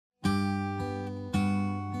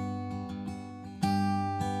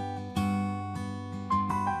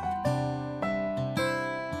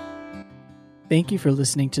Thank you for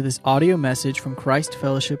listening to this audio message from Christ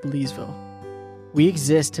Fellowship Leesville. We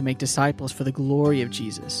exist to make disciples for the glory of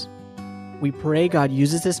Jesus. We pray God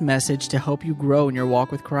uses this message to help you grow in your walk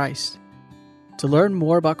with Christ. To learn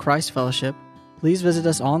more about Christ Fellowship, please visit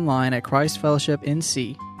us online at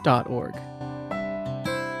christfellowshipnc.org.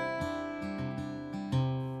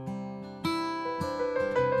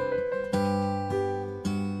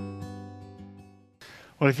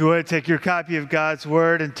 Well, if you would, take your copy of God's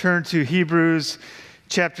Word and turn to Hebrews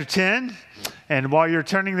chapter 10. And while you're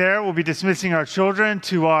turning there, we'll be dismissing our children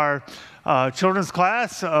to our children's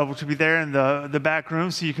class, which will be there in the back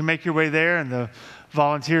room, so you can make your way there, and the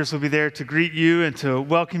volunteers will be there to greet you and to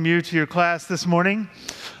welcome you to your class this morning.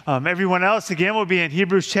 Everyone else, again, will be in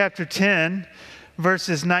Hebrews chapter 10,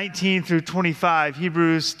 verses 19 through 25.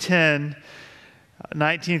 Hebrews 10,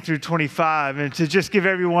 19 through 25. And to just give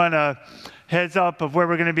everyone a heads up of where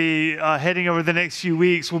we're going to be heading over the next few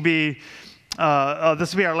weeks, will be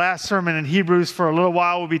this will be our last sermon in Hebrews for a little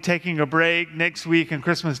while. We'll be taking a break next week on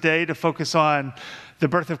Christmas Day to focus on the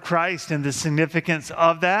birth of Christ and the significance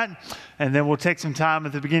of that. And then we'll take some time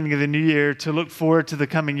at the beginning of the new year to look forward to the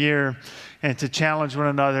coming year and to challenge one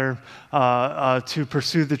another to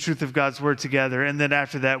pursue the truth of God's Word together. And then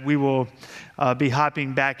after that, we will be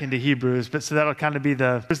hopping back into Hebrews. But so that'll kind of be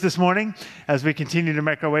this morning as we continue to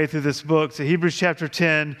make our way through this book. So Hebrews chapter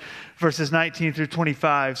 10, verses 19 through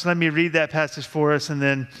 25. So let me read that passage for us and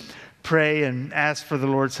then pray and ask for the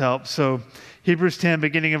Lord's help. So Hebrews 10,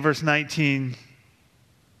 beginning in verse 19.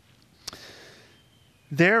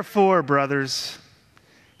 Therefore, brothers,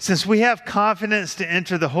 since we have confidence to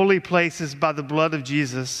enter the holy places by the blood of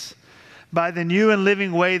Jesus, by the new and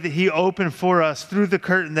living way that he opened for us through the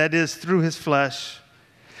curtain, that is, through his flesh,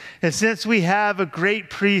 and since we have a great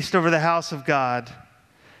priest over the house of God,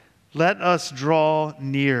 let us draw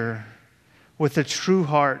near with a true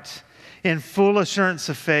heart, in full assurance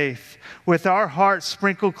of faith, with our hearts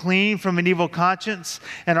sprinkled clean from an evil conscience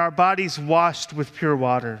and our bodies washed with pure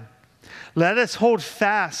water. Let us hold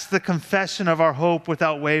fast the confession of our hope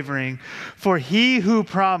without wavering, for he who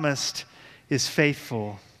promised is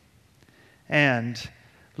faithful. And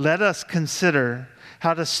let us consider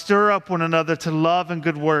how to stir up one another to love and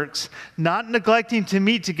good works, not neglecting to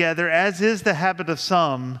meet together, as is the habit of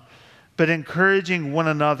some, but encouraging one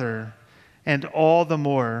another, and all the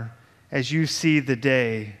more as you see the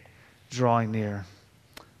day drawing near.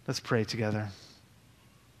 Let's pray together.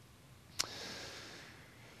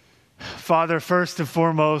 Father, first and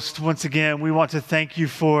foremost, once again, we want to thank you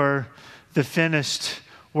for the finished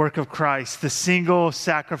work of Christ, the single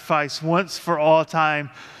sacrifice, once for all time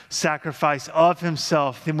sacrifice of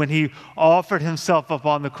himself, and when he offered himself up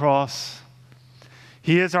on the cross.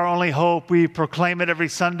 He is our only hope. We proclaim it every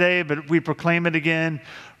Sunday, but we proclaim it again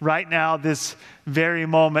right now, this very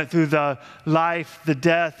moment, through the life, the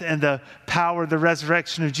death, and the power, the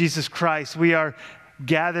resurrection of Jesus Christ. We are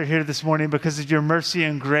gathered here this morning because of your mercy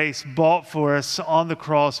and grace bought for us on the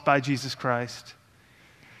cross by Jesus Christ.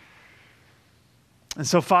 And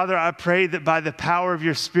so, Father, I pray that by the power of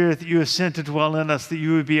your Spirit that you have sent to dwell in us, that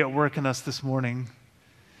you would be at work in us this morning.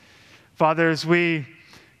 Father, as we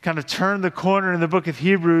kind of turn the corner in the book of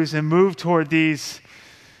Hebrews and move toward these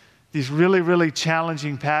really, really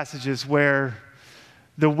challenging passages where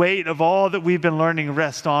the weight of all that we've been learning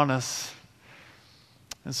rests on us.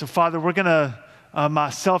 And so, Father, we're going to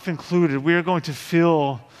myself included, we are going to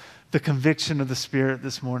feel the conviction of the Spirit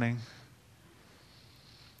this morning.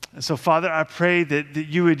 And so, Father, I pray that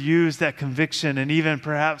you would use that conviction and even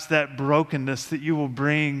perhaps that brokenness that you will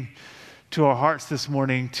bring to our hearts this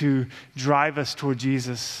morning to drive us toward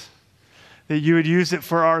Jesus. That you would use it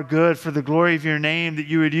for our good, for the glory of your name, that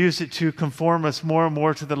you would use it to conform us more and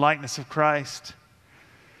more to the likeness of Christ.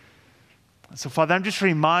 And so, Father, I'm just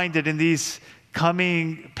reminded in these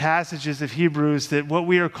coming passages of Hebrews that what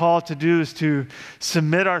we are called to do is to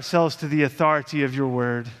submit ourselves to the authority of your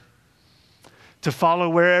word, to follow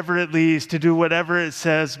wherever it leads, to do whatever it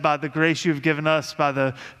says by the grace you've given us, by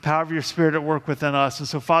the power of your Spirit at work within us. And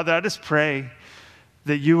so, Father, I just pray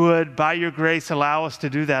that you would, by your grace, allow us to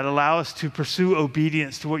do that, allow us to pursue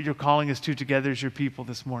obedience to what you're calling us to together as your people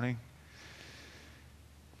this morning.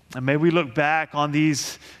 And may we look back on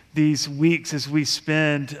these weeks as we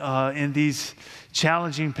spend in these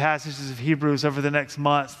challenging passages of Hebrews over the next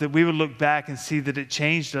months, that we would look back and see that it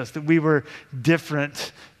changed us, that we were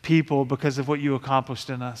different people because of what you accomplished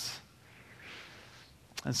in us.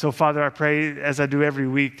 And so, Father, I pray, as I do every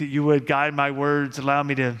week, that you would guide my words, allow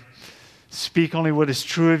me to speak only what is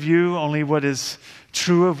true of you, only what is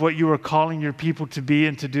true of what you are calling your people to be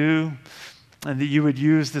and to do, and that you would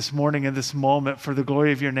use this morning and this moment for the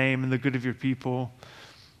glory of your name and the good of your people.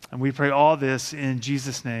 And we pray all this in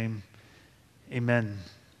Jesus' name. Amen.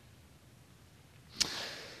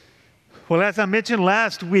 Well, as I mentioned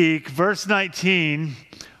last week, verse 19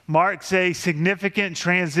 marks a significant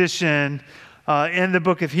transition in the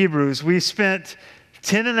book of Hebrews. We spent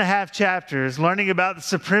 10 and a half chapters learning about the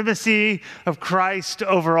supremacy of Christ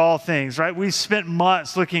over all things, right? We spent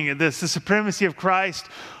months looking at this, the supremacy of Christ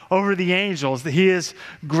over the angels, that he is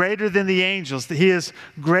greater than the angels, that he is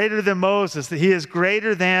greater than Moses, that he is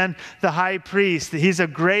greater than the high priest, that he's a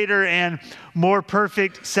greater and more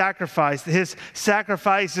perfect sacrifice, that his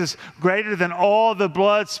sacrifice is greater than all the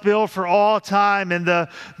blood spilled for all time in the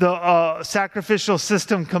sacrificial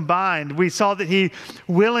system combined. We saw that he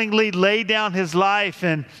willingly laid down his life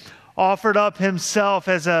and offered up himself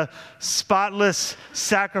as a spotless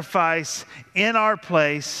sacrifice in our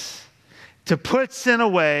place, to put sin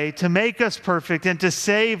away, to make us perfect, and to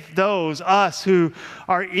save us who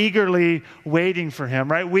are eagerly waiting for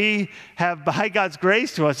him, right? We have, by God's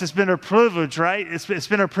grace to us, it's been a privilege, right? It's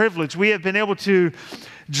been a privilege. We have been able to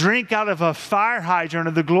drink out of a fire hydrant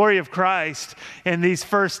of the glory of Christ in these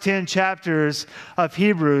first 10 chapters of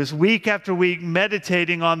Hebrews, week after week,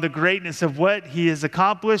 meditating on the greatness of what he has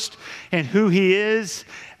accomplished and who he is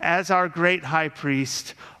as our great high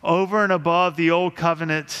priest, over and above the old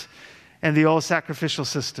covenant and the old sacrificial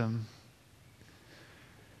system.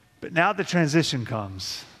 But now the transition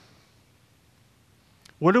comes.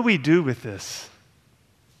 What do we do with this?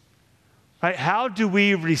 Right? How do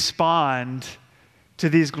we respond to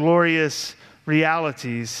these glorious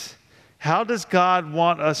realities? How does God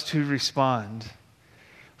want us to respond?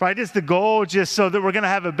 Right? Is the goal just so that we're going to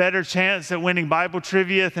have a better chance at winning Bible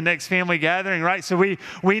trivia at the next family gathering, right? So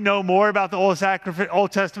we know more about the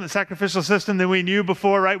Old Testament sacrificial system than we knew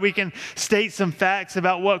before, right? We can state some facts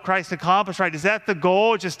about what Christ accomplished, right? Is that the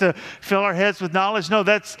goal, just to fill our heads with knowledge? No,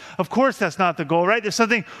 of course that's not the goal, right? There's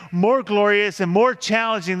something more glorious and more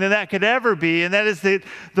challenging than that could ever be, and that is that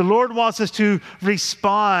the Lord wants us to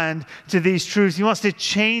respond to these truths. He wants to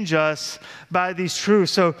change us by these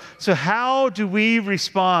truths. So how do we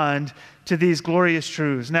respond to these glorious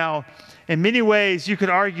truths? Now, in many ways, you could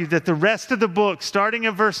argue that the rest of the book, starting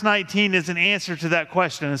in verse 19, is an answer to that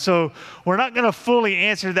question. And so we're not going to fully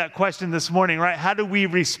answer that question this morning, right? How do we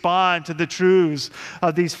respond to the truths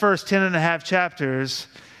of these first 10 and a half chapters?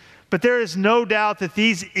 But there is no doubt that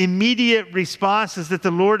these immediate responses that the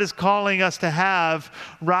Lord is calling us to have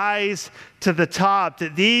rise to the top,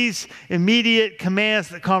 that these immediate commands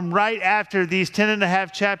that come right after these 10 and a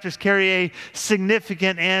half chapters carry a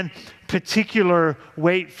significant and particular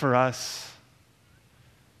weight for us.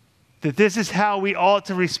 That this is how we ought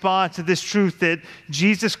to respond to this truth that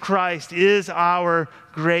Jesus Christ is our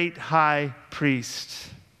great high priest.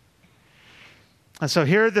 And so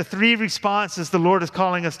here are the three responses the Lord is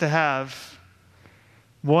calling us to have.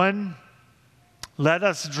 1, let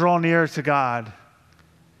us draw near to God.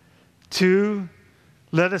 2,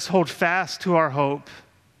 let us hold fast to our hope.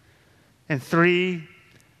 And 3,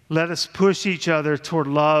 let us push each other toward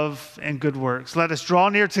love and good works. Let us draw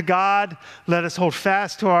near to God. Let us hold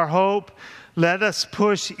fast to our hope. Let us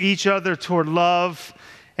push each other toward love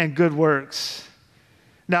and good works.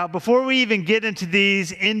 Now, before we even get into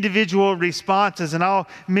these individual responses, and I'll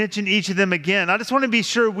mention each of them again, I just want to be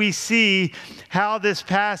sure we see how this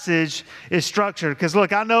passage is structured. Because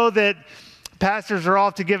look, I know that pastors are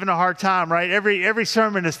often given a hard time, right? Every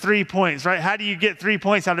sermon is 3 points, right? How do you get 3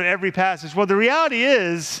 points out of every passage? Well, the reality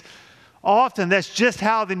is, often that's just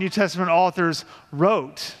how the New Testament authors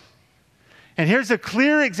wrote. And here's a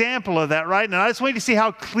clear example of that, right? And I just want you to see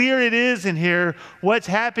how clear it is in here, what's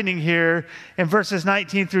happening here in verses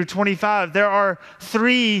 19 through 25. There are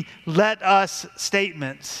 3 let us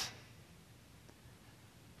statements.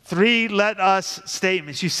 3 let us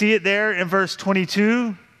statements. You see it there in verse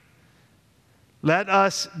 22. Let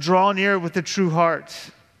us draw near with a true heart.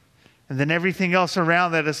 And then everything else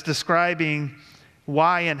around that is describing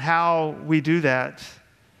why and how we do that.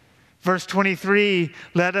 Verse 23,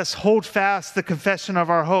 let us hold fast the confession of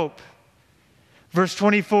our hope. Verse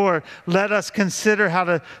 24, let us consider how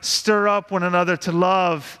to stir up one another to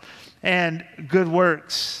love and good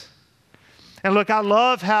works. And look, I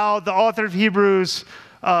love how the author of Hebrews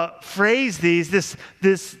phrased these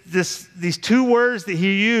 2 words that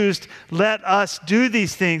he used, let us do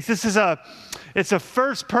these things. It's a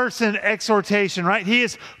first person exhortation, right? He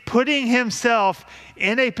is putting himself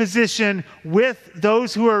in a position with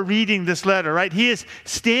those who are reading this letter, right? He is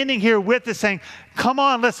standing here with us saying, come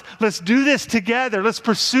on, let's do this together. Let's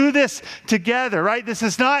pursue this together, right? This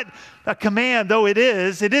is not a command, though it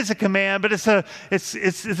is a command, but it's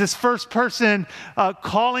this first person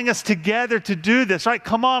calling us together to do this, right?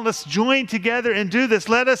 Come on, let's join together and do this.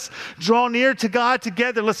 Let us draw near to God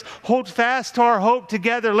together. Let's hold fast to our hope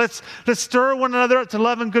together. Let's stir one another up to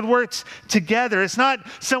love and good works together. It's not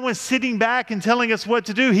someone sitting back and telling us what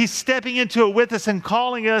to do. He's stepping into it with us and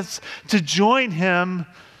calling us to join him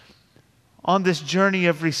on this journey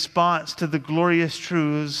of response to the glorious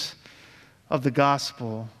truths of the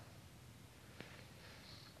gospel.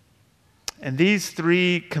 And these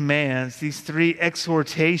three commands, these three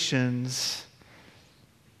exhortations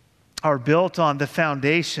are built on the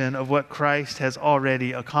foundation of what Christ has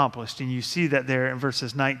already accomplished. And you see that there in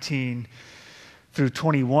verses 19 through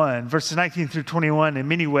 21. Verses 19 through 21 in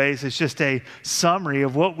many ways is just a summary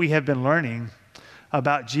of what we have been learning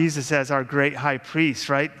about Jesus as our great high priest,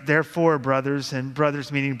 right? Therefore, brothers, and brothers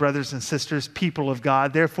meaning brothers and sisters, people of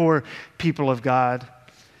God, therefore, people of God,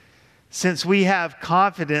 since we have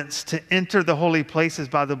confidence to enter the holy places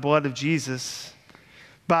by the blood of Jesus,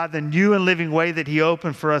 by the new and living way that he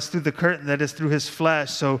opened for us through the curtain that is through his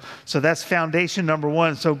flesh. So that's foundation number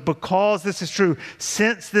one. So because this is true,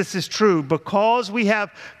 since this is true, because we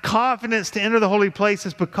have confidence to enter the holy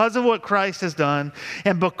places because of what Christ has done,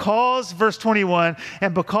 and because, verse 21,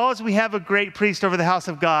 and because we have a great priest over the house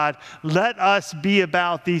of God, let us be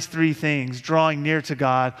about these three things: drawing near to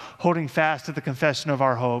God, holding fast to the confession of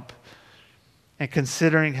our hope, and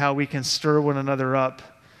considering how we can stir one another up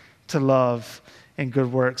to love and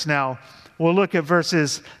good works. Now, we'll look at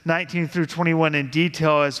verses 19 through 21 in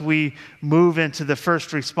detail as we move into the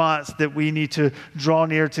first response, that we need to draw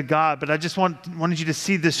near to God. But I just wanted you to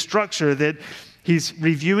see the structure, that he's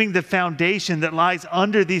reviewing the foundation that lies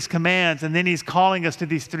under these commands, and then he's calling us to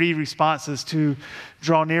these three responses: to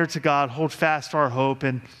draw near to God, hold fast to our hope,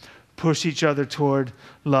 and push each other toward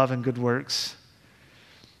love and good works.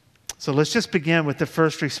 So let's just begin with the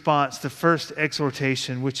first response, the first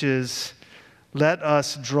exhortation, which is, let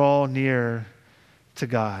us draw near to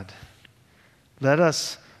God. Let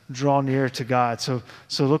us draw near to God. So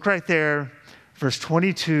look right there, verse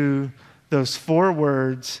 22, those four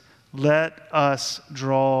words, let us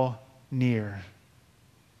draw near.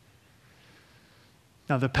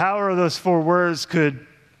 Now, the power of those four words could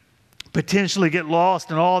potentially get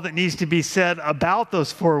lost in all that needs to be said about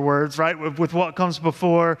those four words, right? With what comes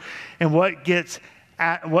before and what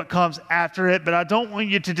comes after it. But I don't want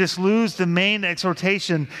you to just lose the main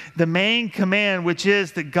exhortation, the main command, which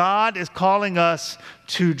is that God is calling us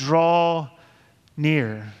to draw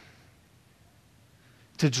near.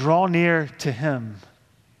 To draw near to him.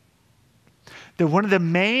 That one of the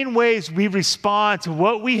main ways we respond to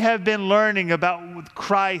what we have been learning about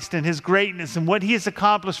Christ and his greatness and what he has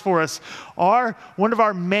accomplished for us, one of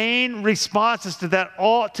our main responses to that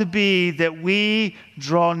ought to be that we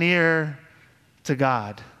draw near to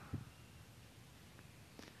God.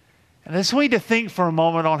 And I just want you to think for a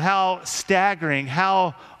moment on how staggering,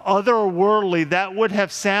 how otherworldly that would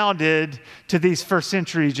have sounded to these first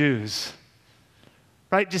century Jews.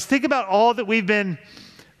 Right? Just think about all that we've been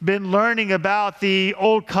learning about the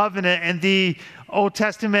Old Covenant and the Old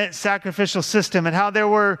Testament sacrificial system, and how there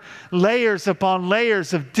were layers upon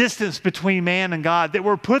layers of distance between man and God that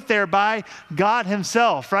were put there by God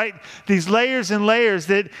himself, right? These layers and layers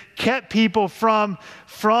that kept people from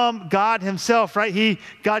God himself, right?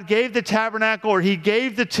 God gave the tabernacle, or he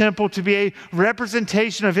gave the temple to be a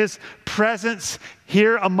representation of his presence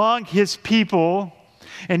here among his people.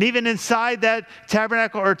 And even inside that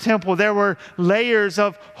tabernacle or temple, there were layers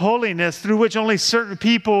of holiness through which only certain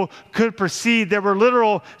people could proceed. There were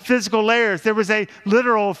literal physical layers. There was a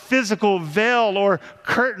literal physical veil or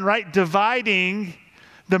curtain, right, dividing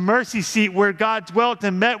the mercy seat where God dwelt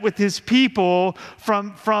and met with his people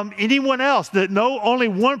from anyone else, that only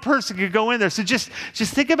one person could go in there. So just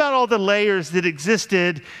think about all the layers that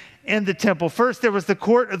existed in the temple. First, there was the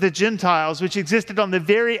court of the Gentiles, which existed on the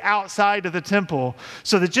very outside of the temple.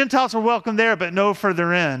 So the Gentiles were welcome there, but no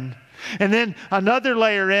further in. And then another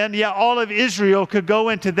layer in, all of Israel could go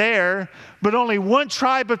into there, but only one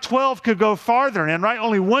tribe of 12 could go farther in, right?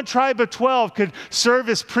 Only one tribe of 12 could serve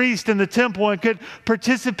as priest in the temple and could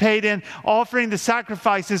participate in offering the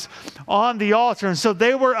sacrifices on the altar. And so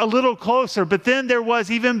they were a little closer. But then there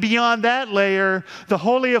was, even beyond that layer, the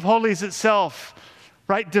Holy of Holies itself,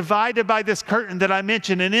 right, divided by this curtain that I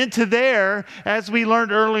mentioned. And into there, as we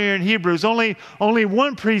learned earlier in Hebrews, only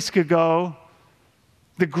one priest could go,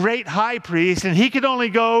 the great high priest, and he could only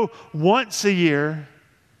go once a year.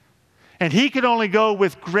 And he could only go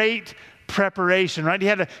with great preparation, right? He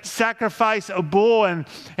had to sacrifice a bull and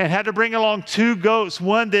had to bring along 2 goats,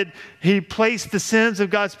 one that he placed the sins of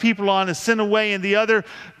God's people on and sent away, and the other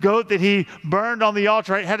goat that he burned on the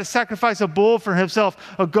altar, right? He had to sacrifice a bull for himself,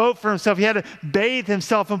 a goat for himself. He had to bathe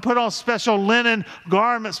himself and put on special linen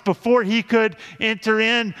garments before he could enter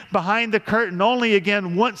in behind the curtain, only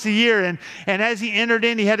again once a year. And as he entered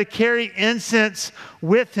in, he had to carry incense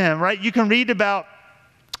with him, right? You can read about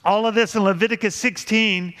all of this in Leviticus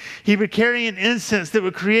 16. He would carry an incense that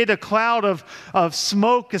would create a cloud of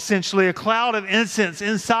smoke, essentially, a cloud of incense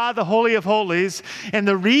inside the Holy of Holies. And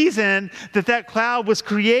the reason that cloud was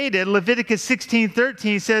created, Leviticus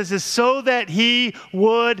 16:13 says, is so that he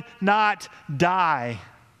would not die.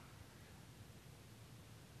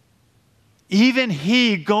 Even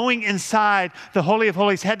he, going inside the Holy of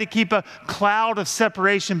Holies, had to keep a cloud of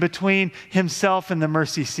separation between himself and the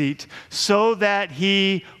mercy seat so that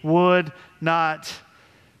he would not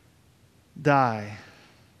die.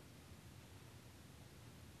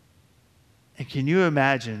 And can you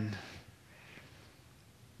imagine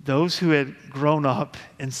those who had grown up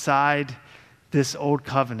inside this old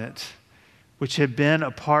covenant, which had been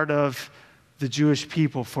a part of the Jewish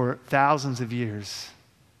people for thousands of years?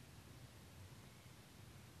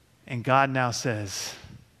 And God now says,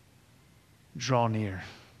 draw near.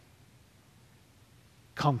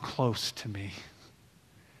 Come close to me.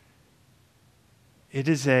 It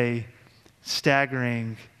is a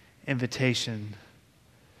staggering invitation.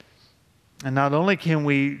 And not only can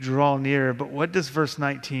we draw near, but what does verse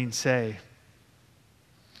 19 say?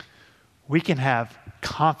 We can have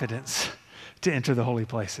confidence to enter the holy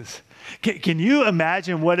places. Can you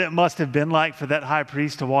imagine what it must have been like for that high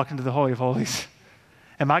priest to walk into the Holy of Holies?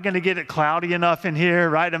 Am I going to get it cloudy enough in here,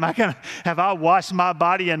 right? Have I washed my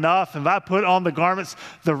body enough? Have I put on the garments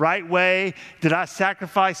the right way? Did I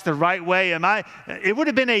sacrifice the right way? It would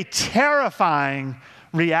have been a terrifying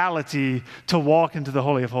reality to walk into the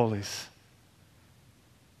Holy of Holies.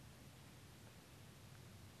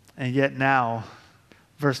 And yet now,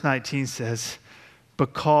 verse 19 says,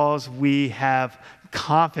 because we have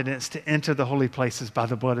confidence to enter the holy places by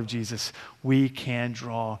the blood of Jesus, we can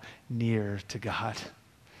draw near to God.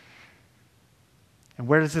 And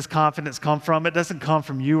where does this confidence come from? It doesn't come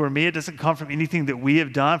from you or me. It doesn't come from anything that we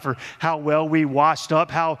have done for how well we washed up,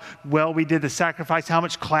 how well we did the sacrifice, how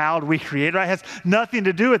much cloud we created. It has nothing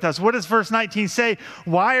to do with us. What does verse 19 say?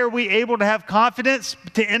 Why are we able to have confidence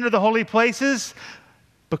to enter the holy places?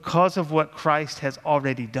 Because of what Christ has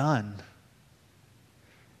already done.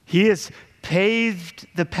 He has paved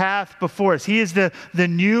the path before us. He is the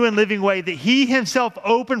new and living way that he himself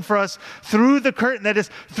opened for us through the curtain, that is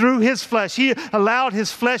through his flesh. He allowed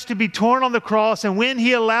his flesh to be torn on the cross, and when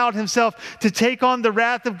he allowed himself to take on the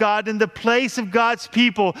wrath of God in the place of God's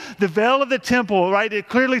people, the veil of the temple, right, it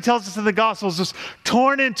clearly tells us in the Gospels, was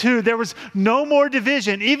torn in two. There was no more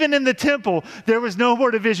division. Even in the temple, there was no more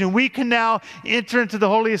division. We can now enter into the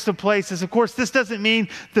holiest of places. Of course, this doesn't mean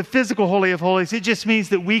the physical Holy of Holies. It just means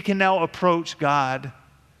that we can now approach God,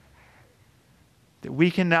 that we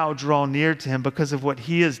can now draw near to him because of what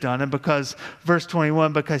he has done, and because, verse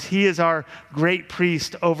 21, because he is our great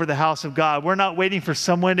priest over the house of God. We're not waiting for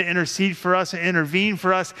someone to intercede for us and intervene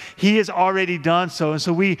for us. He has already done so, and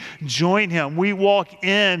so we join him. We walk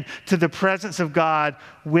in to the presence of God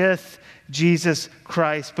with Jesus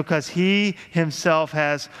Christ because he himself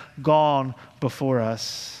has gone before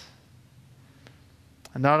us.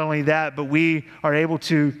 And not only that, but we are able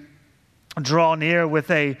to draw near with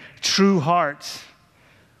a true heart.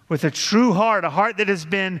 With a true heart, a heart that has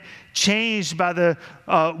been changed by the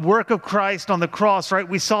work of Christ on the cross, right?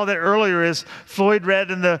 We saw that earlier as Floyd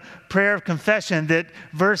read in the prayer of confession, that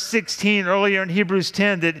verse 16 earlier in Hebrews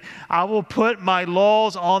 10, that I will put my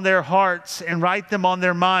laws on their hearts and write them on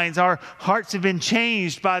their minds. Our hearts have been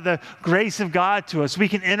changed by the grace of God to us. We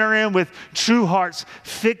can enter in with true hearts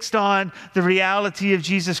fixed on the reality of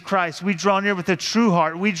Jesus Christ. We draw near with a true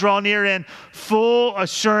heart. We draw near in full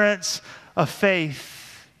assurance of faith.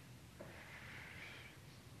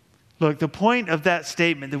 Look, the point of that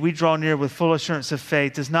statement that we draw near with full assurance of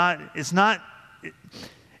faith is it's not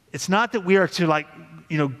that we are to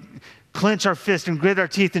clench our fist and grit our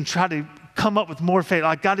teeth and try to come up with more faith.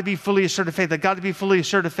 I got to be fully assured of faith. I got to be fully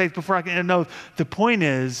assured of faith before I can know. The point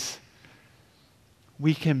is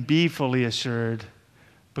we can be fully assured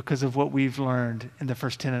because of what we've learned in the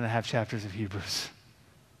first 10 and a half chapters of Hebrews.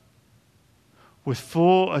 With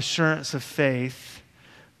full assurance of faith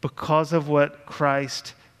because of what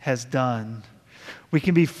Christ has done. We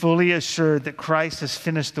can be fully assured that Christ has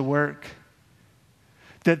finished the work,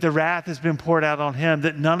 that the wrath has been poured out on him,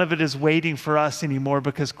 that none of it is waiting for us anymore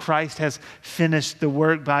because Christ has finished the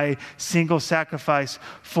work by single sacrifice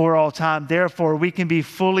for all time. Therefore, we can be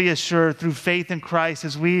fully assured through faith in Christ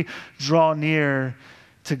as we draw near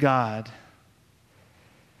to God.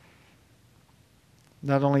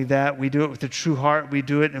 Not only that, we do it with a true heart, we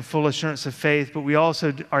do it in full assurance of faith, but we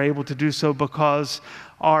also are able to do so because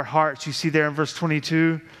our hearts, you see there in verse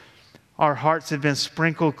 22, our hearts have been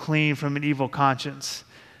sprinkled clean from an evil conscience,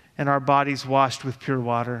 and our bodies washed with pure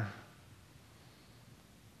water.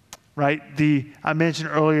 Right? I mentioned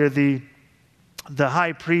earlier the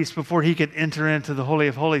high priest, before he could enter into the Holy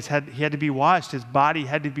of Holies, he had to be washed. His body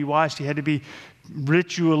had to be washed. He had to be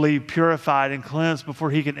ritually purified and cleansed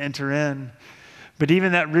before he could enter in. But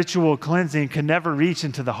even that ritual cleansing could never reach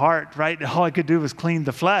into the heart, right? All it could do was clean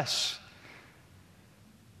the flesh.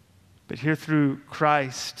 But here through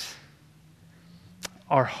Christ,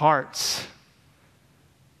 our hearts,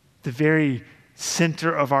 the very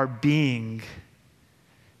center of our being,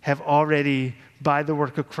 have already, by the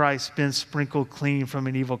work of Christ, been sprinkled clean from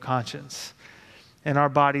an evil conscience. And our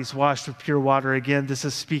bodies washed with pure water. Again, this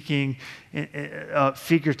is speaking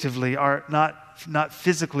figuratively, not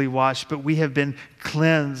physically washed, but we have been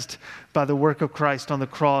cleansed by the work of Christ on the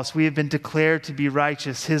cross. We have been declared to be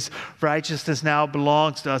righteous. His righteousness now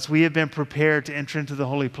belongs to us. We have been prepared to enter into the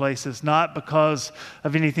holy places, not because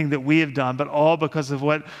of anything that we have done, but all because of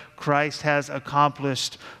what Christ has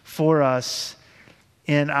accomplished for us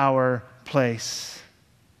in our place.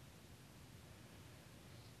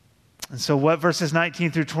 And so what verses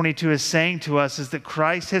 19 through 22 is saying to us is that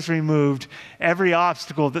Christ has removed every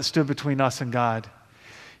obstacle that stood between us and God.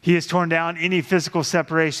 He has torn down any physical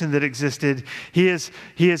separation that existed. He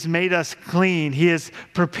has made us clean. He has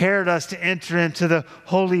prepared us to enter into the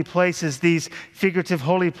holy places, these figurative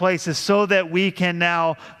holy places, so that we can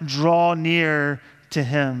now draw near to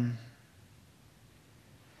him.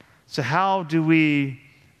 So how do we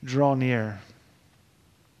draw near?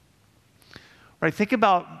 Right, think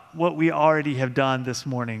about what we already have done this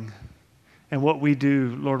morning and what we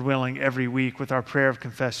do, Lord willing, every week with our prayer of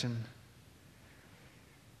confession.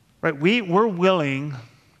 Right, we're willing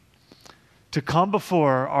to come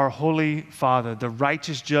before our Holy Father, the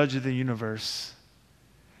righteous judge of the universe,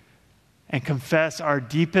 and confess our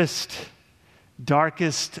deepest,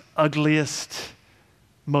 darkest, ugliest,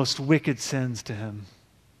 most wicked sins to him.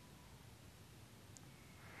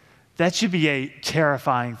 That should be a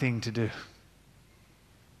terrifying thing to do.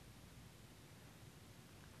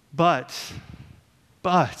 But,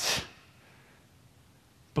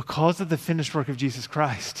 because of the finished work of Jesus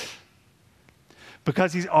Christ,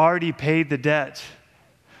 because he's already paid the debt,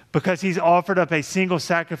 because he's offered up a single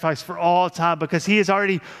sacrifice for all time, because he has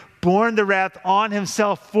already borne the wrath on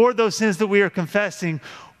himself for those sins that we are confessing,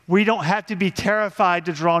 we don't have to be terrified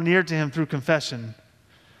to draw near to him through confession.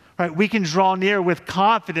 Right? We can draw near with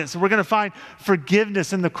confidence. We're going to find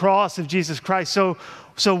forgiveness in the cross of Jesus Christ.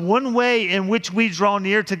 So one way in which we draw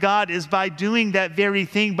near to God is by doing that very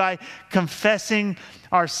thing, by confessing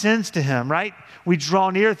our sins to him, right? We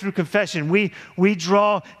draw near through confession. We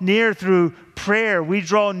draw near through prayer. We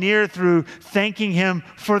draw near through thanking him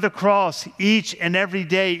for the cross each and every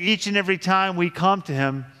day, each and every time we come to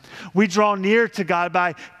him. We draw near to God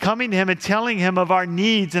by coming to him and telling him of our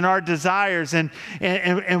needs and our desires and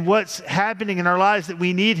what's happening in our lives that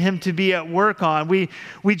we need him to be at work on. We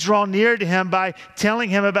draw near to him by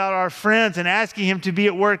telling him about our friends and asking him to be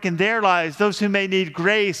at work in their lives, those who may need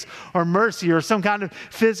grace or mercy or some kind of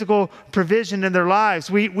physical provision in their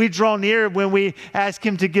lives. We draw near when we ask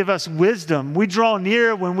him to give us wisdom. We draw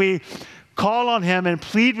near when we call on him and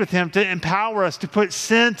plead with him to empower us to put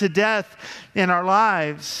sin to death in our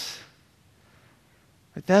lives.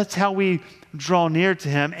 That's how we draw near to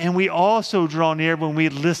him. And we also draw near when we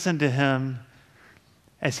listen to him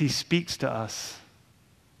as he speaks to us.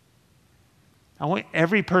 I want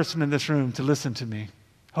every person in this room to listen to me.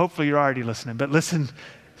 Hopefully you're already listening, but listen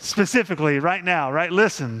specifically right now, right?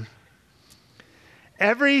 Listen.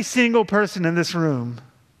 Every single person in this room,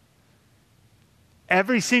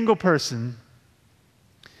 every single person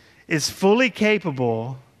is fully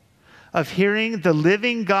capable of hearing the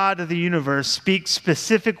living God of the universe speak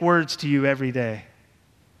specific words to you every day.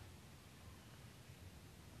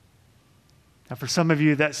 Now, for some of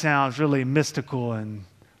you, that sounds really mystical and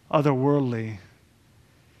otherworldly.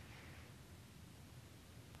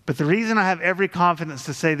 But the reason I have every confidence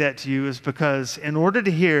to say that to you is because in order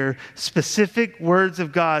to hear specific words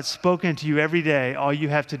of God spoken to you every day, all you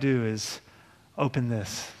have to do is open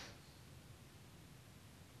this.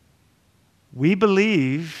 We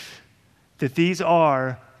believe that these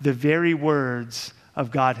are the very words of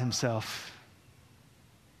God himself.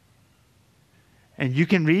 And you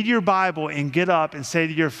can read your Bible and get up and say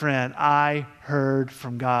to your friend, I heard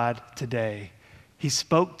from God today. He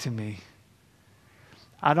spoke to me.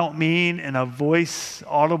 I don't mean in a voice,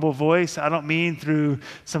 audible voice. I don't mean through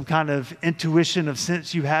some kind of intuition of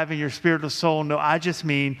sense you have in your spiritual soul. No, I just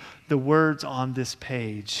mean the words on this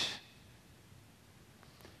page.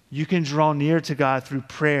 You can draw near to God through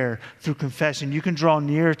prayer, through confession. You can draw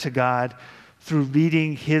near to God through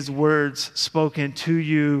reading his words spoken to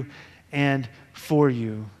you and for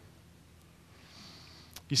you.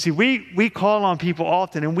 You see, we call on people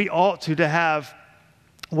often, and we ought to have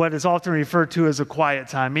what is often referred to as a quiet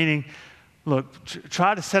time, meaning, look,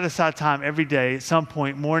 try to set aside time every day at some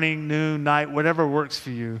point, morning, noon, night, whatever works for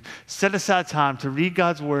you. Set aside time to read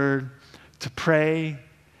God's word, to pray,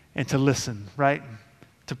 and to listen, right?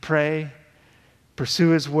 To pray, pursue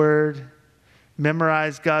his word,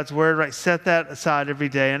 memorize God's word, right? Set that aside every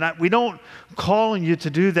day. And we don't call on you to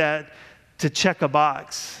do that to check a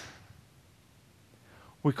box.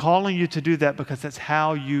 We're calling you to do that because that's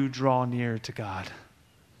how you draw near to God.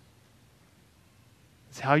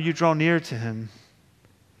 It's how you draw near to him.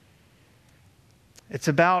 It's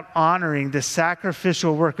about honoring the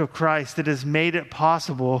sacrificial work of Christ that has made it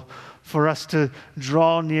possible for us to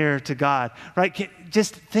draw near to God. Right?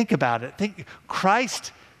 Just think about it.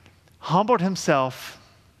 Christ humbled himself,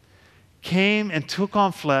 came and took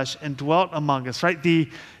on flesh and dwelt among us. Right? The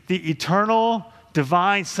eternal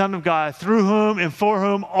divine Son of God, through whom and for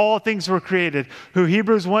whom all things were created, who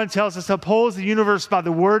Hebrews 1 tells us upholds the universe by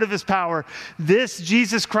the word of his power. This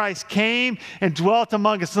Jesus Christ came and dwelt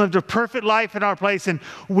among us, lived a perfect life in our place, and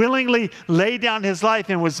willingly laid down his life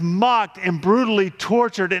and was mocked and brutally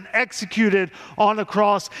tortured and executed on the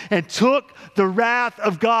cross, and took the wrath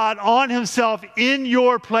of God on himself in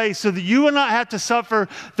your place so that you will not have to suffer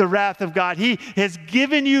the wrath of God. He has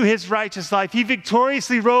given you his righteous life. He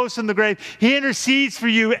victoriously rose from the grave. He intercedes for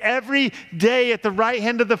you every day at the right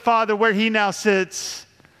hand of the Father where he now sits.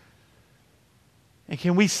 And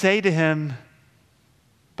can we say to him,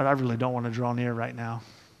 but I really don't want to draw near right now.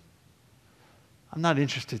 I'm not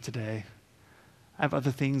interested today. I have other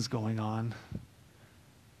things going on.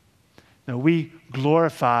 No, we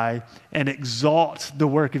glorify and exalt the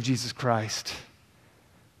work of Jesus Christ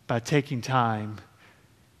by taking time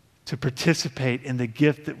to participate in the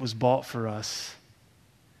gift that was bought for us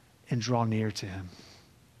and draw near to him.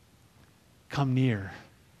 Come near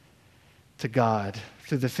to God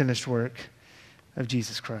through the finished work of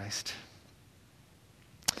Jesus Christ.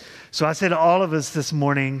 So I say to all of us this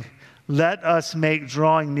morning, let us make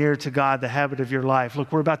drawing near to God the habit of your life.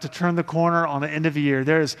 Look, we're about to turn the corner on the end of the year.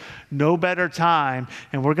 There is no better time,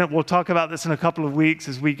 and we'll talk about this in a couple of weeks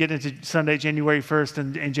as we get into Sunday, January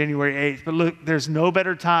 1st and January 8th. But look, there's no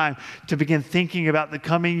better time to begin thinking about the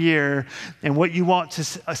coming year and what you want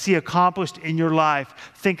to see accomplished in your life.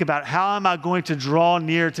 Think about, how am I going to draw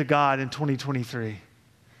near to God in 2023?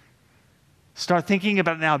 Start thinking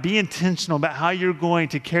about it now. Be intentional about how you're going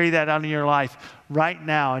to carry that out in your life right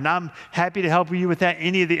now. And I'm happy to help you with that.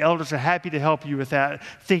 Any of the elders are happy to help you with that,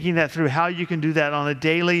 thinking that through, how you can do that on a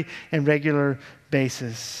daily and regular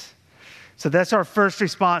basis. So that's our first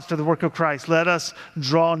response to the work of Christ. Let us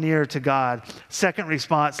draw near to God. Second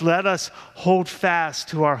response, let us hold fast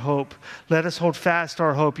to our hope. Let us hold fast to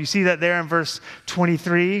our hope. You see that there in verse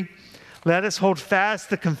 23? Let us hold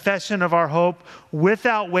fast the confession of our hope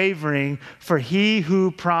without wavering, for he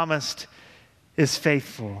who promised is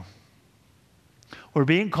faithful. We're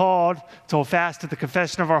being called to hold fast to the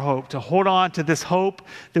confession of our hope, to hold on to this hope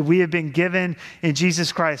that we have been given in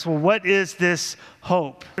Jesus Christ. Well, what is this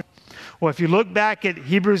hope? Well, if you look back at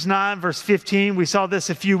Hebrews 9, verse 15, we saw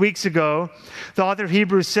this a few weeks ago. The author of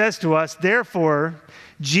Hebrews says to us, therefore,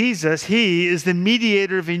 Jesus, he is the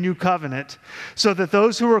mediator of a new covenant, so that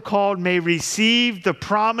those who are called may receive the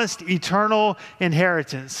promised eternal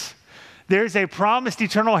inheritance. There's a promised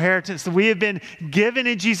eternal inheritance that we have been given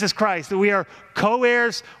in Jesus Christ, that we are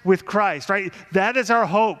co-heirs with Christ, right? That is our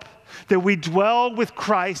hope, that we dwell with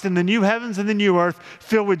Christ in the new heavens and the new earth,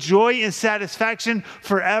 filled with joy and satisfaction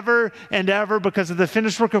forever and ever because of the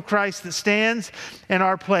finished work of Christ that stands in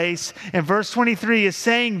our place. And verse 23 is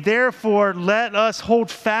saying, therefore, let us hold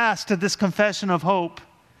fast to this confession of hope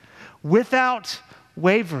without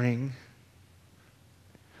wavering,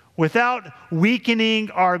 without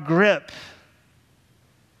weakening our grip.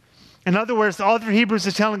 In other words, the author of Hebrews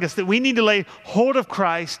is telling us that we need to lay hold of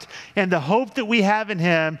Christ and the hope that we have in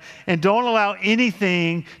him, and don't allow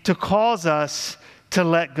anything to cause us to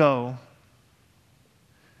let go.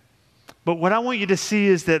 But what I want you to see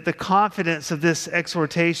is that the confidence of this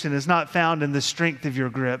exhortation is not found in the strength of your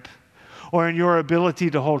grip or in your ability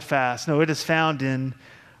to hold fast. No, it is found in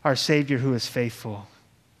our Savior who is faithful.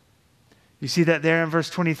 You see that there in verse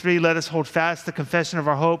 23, let us hold fast the confession of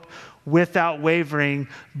our hope without wavering,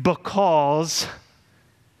 because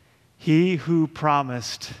he who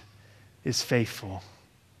promised is faithful.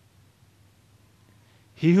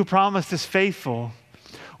 He who promised is faithful.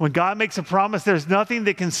 When God makes a promise, there's nothing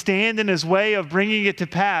that can stand in his way of bringing it to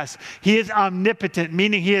pass. He is omnipotent,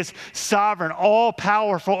 meaning he is sovereign,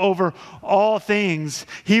 all-powerful over all things.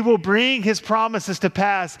 He will bring his promises to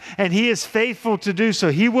pass, and he is faithful to do so.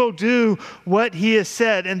 He will do what he has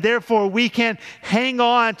said, and therefore we can hang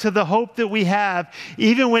on to the hope that we have,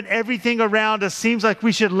 even when everything around us seems like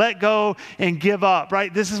we should let go and give up,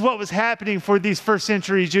 right? This is what was happening for these first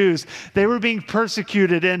century Jews. They were being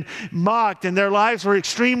persecuted and mocked, and their lives were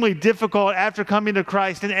extremely difficult after coming to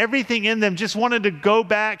Christ, and everything in them just wanted to go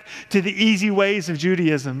back to the easy ways of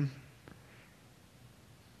Judaism.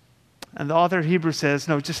 And the author of Hebrews says,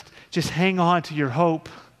 no, just hang on to your hope.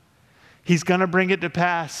 He's going to bring it to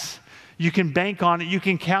pass. You can bank on it. You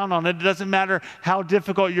can count on it. It doesn't matter how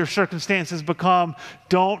difficult your circumstances become.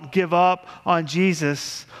 Don't give up on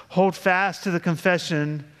Jesus. Hold fast to the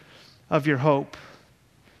confession of your hope.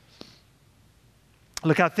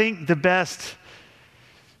 Look, I think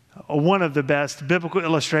one of the best biblical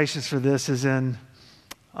illustrations for this is in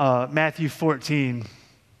Matthew 14.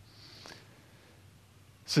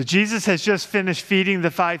 So Jesus has just finished feeding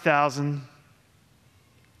the 5,000,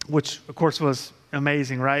 which of course was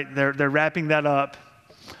amazing, right? They're wrapping that up.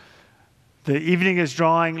 The evening is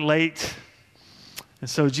drawing late. And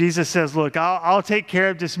so Jesus says, look, I'll take care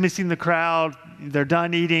of dismissing the crowd. They're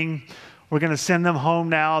done eating. We're going to send them home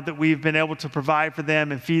now that we've been able to provide for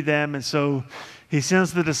them and feed them. And so he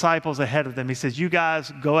sends the disciples ahead of them. He says, you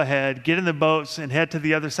guys go ahead, get in the boats and head to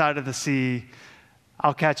the other side of the sea.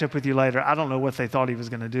 I'll catch up with you later. I don't know what they thought he was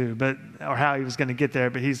going to do, or how he was going to get there,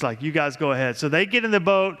 but he's like, you guys go ahead. So they get in the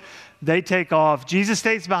boat, they take off. Jesus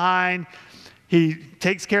stays behind. He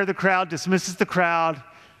takes care of the crowd, dismisses the crowd,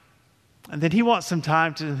 and then he wants some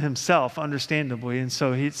time to himself, understandably. And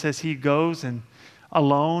so he says he goes and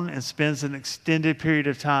alone and spends an extended period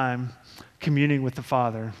of time communing with the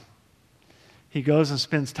Father. He goes and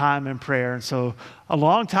spends time in prayer. And so a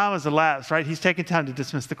long time has elapsed, right? He's taken time to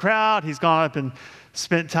dismiss the crowd. He's gone up and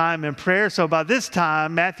spent time in prayer. So by this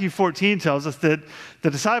time, Matthew 14 tells us that the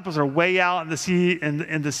disciples are way out in the sea.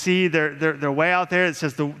 In the sea, they're way out there. It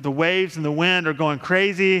says the waves and the wind are going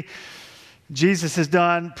crazy. Jesus is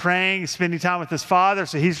done praying, spending time with his Father,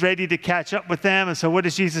 so he's ready to catch up with them. And so what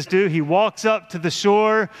does Jesus do? He walks up to the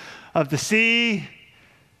shore of the sea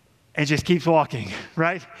and just keeps walking,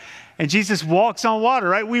 right? And Jesus walks on water,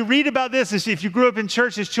 right? We read about this as if you grew up in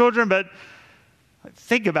church as children, but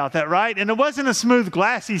think about that, right? And it wasn't a smooth,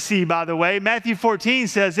 glassy sea, by the way. Matthew 14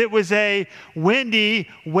 says it was a windy,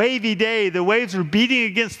 wavy day. The waves were beating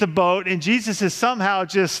against the boat, and Jesus is somehow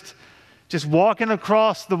just walking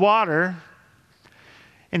across the water.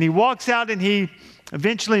 And he walks out and he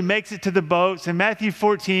eventually makes it to the boats. And Matthew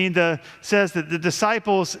 14 says that the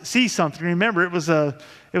disciples see something. Remember, it was a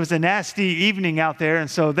nasty evening out there. And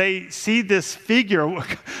so they see this figure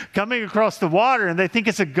coming across the water and they think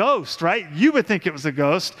it's a ghost, right? You would think it was a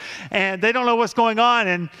ghost. And they don't know what's going on.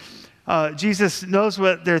 And Jesus knows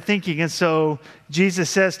what they're thinking. And so Jesus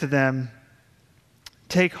says to them,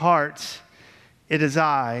 take heart, it is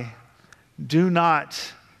I. Do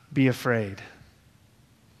not be afraid.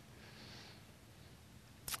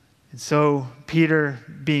 And so Peter,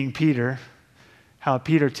 being Peter, how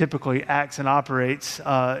Peter typically acts and operates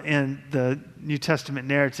in the New Testament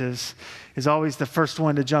narratives, is always the first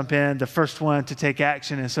one to jump in, the first one to take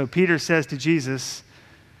action. And so Peter says to Jesus,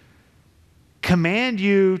 command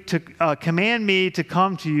me to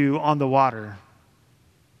come to you on the water.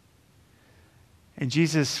 And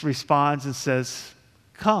Jesus responds and says,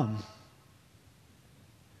 come.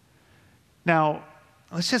 Now,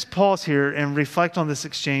 let's just pause here and reflect on this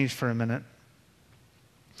exchange for a minute.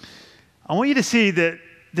 I want you to see that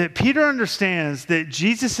Peter understands that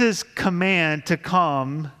Jesus' command to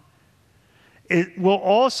come, it will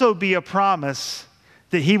also be a promise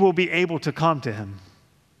that he will be able to come to him.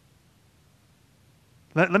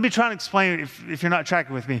 Let me try and explain it if you're not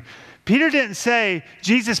tracking with me. Peter didn't say,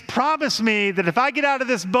 Jesus promised me that if I get out of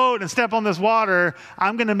this boat and step on this water,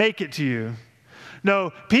 I'm going to make it to you.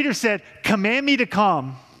 No, Peter said, command me to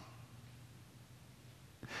come.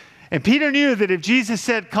 And Peter knew that if Jesus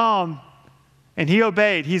said come and he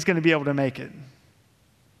obeyed, he's going to be able to make it.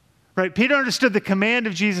 Right? Peter understood the command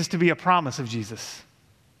of Jesus to be a promise of Jesus.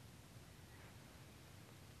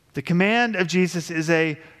 The command of Jesus is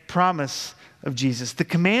a promise of Jesus. The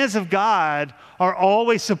commands of God are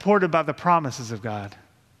always supported by the promises of God.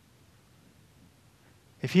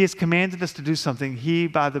 If he has commanded us to do something, he,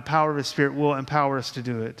 by the power of his Spirit, will empower us to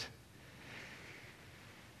do it.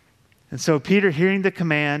 And so Peter, hearing the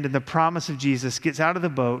command and the promise of Jesus, gets out of the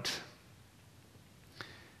boat.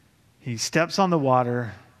 He steps on the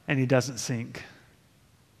water, and he doesn't sink.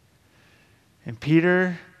 And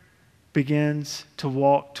Peter begins to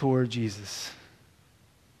walk toward Jesus.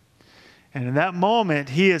 And in that moment,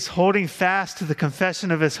 he is holding fast to the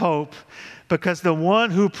confession of his hope, because the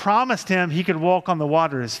one who promised him he could walk on the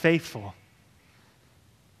water is faithful.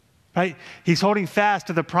 Right? He's holding fast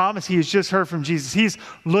to the promise he has just heard from Jesus. He's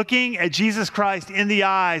looking at Jesus Christ in the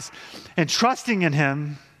eyes and trusting in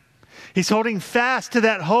him. He's holding fast to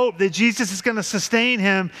that hope that Jesus is going to sustain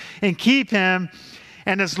him and keep him.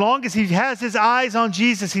 And as long as he has his eyes on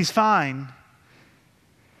Jesus, he's fine.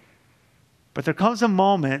 But there comes a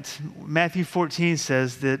moment, Matthew 14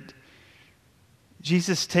 says, that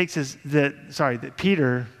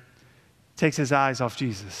Peter takes his eyes off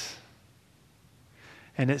Jesus.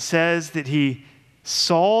 And it says that he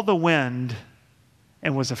saw the wind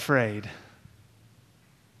and was afraid.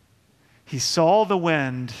 He saw the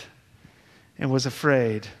wind and was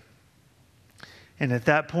afraid. And at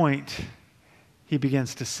that point, he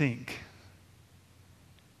begins to sink.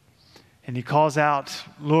 And he calls out,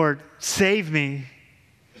 "Lord, save me."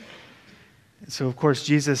 And so, of course,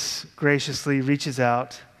 Jesus graciously reaches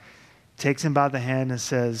out, takes him by the hand and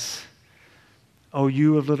says, "Oh,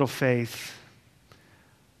 you of little faith,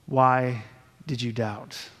 why did you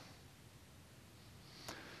doubt?"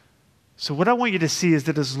 So what I want you to see is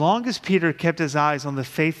that as long as Peter kept his eyes on the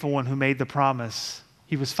faithful one who made the promise,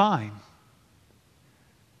 he was fine.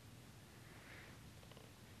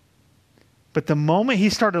 But the moment he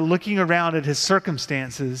started looking around at his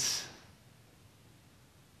circumstances,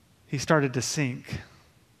 he started to sink.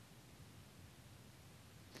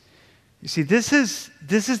 You see, this is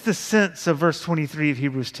the sense of verse 23 of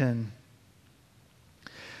Hebrews 10.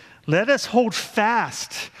 Let us hold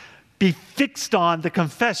fast, be fixed on the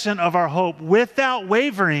confession of our hope without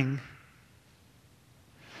wavering.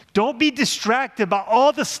 Don't be distracted by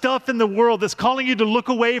all the stuff in the world that's calling you to look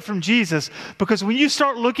away from Jesus. Because when you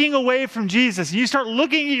start looking away from Jesus, and you start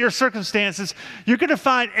looking at your circumstances, you're going to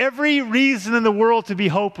find every reason in the world to be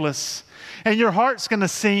hopeless. And your heart's going to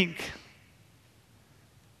sink.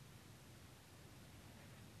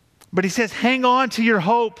 But he says, hang on to your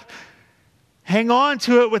hope. Hang on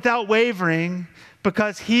to it without wavering,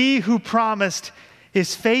 because he who promised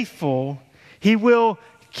is faithful. He will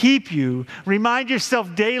keep you. Remind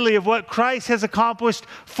yourself daily of what Christ has accomplished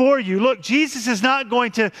for you. Look, Jesus is not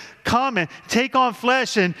going to come and take on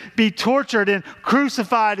flesh and be tortured and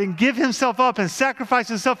crucified and give himself up and sacrifice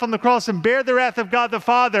himself on the cross and bear the wrath of God the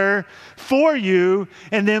Father for you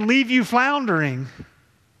and then leave you floundering.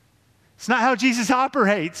 It's not how Jesus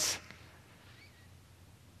operates.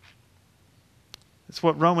 It's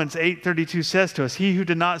what Romans 8:32 says to us. He who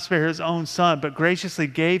did not spare his own son, but graciously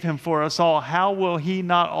gave him for us all, how will he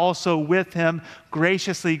not also with him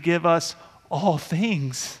graciously give us all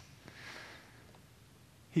things?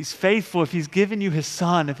 He's faithful. If he's given you his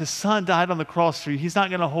son, if his son died on the cross for you, he's not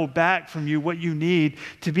going to hold back from you what you need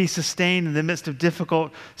to be sustained in the midst of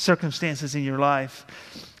difficult circumstances in your life.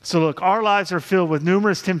 So look, our lives are filled with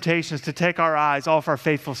numerous temptations to take our eyes off our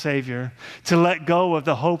faithful Savior, to let go of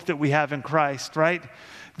the hope that we have in Christ, right?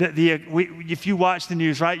 If you watch the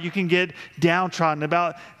news, right, you can get downtrodden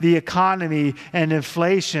about the economy and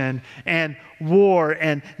inflation and war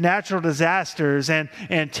and natural disasters and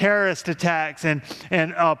terrorist attacks and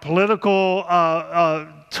political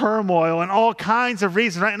turmoil and all kinds of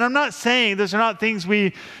reasons, right? And I'm not saying those are not things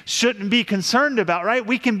we shouldn't be concerned about, right?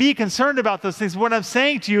 We can be concerned about those things. What I'm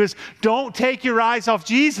saying to you is don't take your eyes off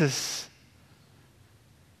Jesus.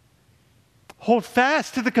 Hold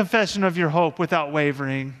fast to the confession of your hope without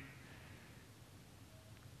wavering.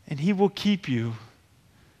 And he will keep you.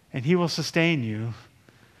 And he will sustain you.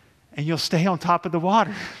 And you'll stay on top of the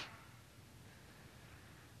water.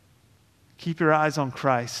 Keep your eyes on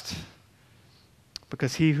Christ.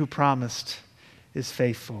 Because he who promised is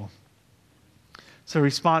faithful. So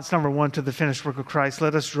response number 1 to the finished work of Christ,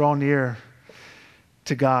 let us draw near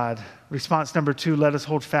to God. Response number 2, let us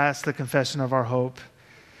hold fast the confession of our hope.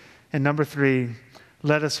 And number 3,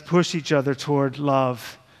 let us push each other toward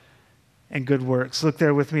love and good works. Look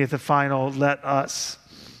there with me at the final let us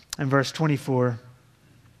in verse 24.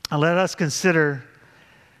 And let us consider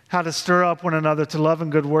how to stir up one another to love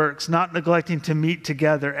and good works, not neglecting to meet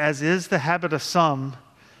together, as is the habit of some,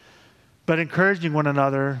 but encouraging one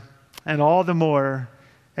another, and all the more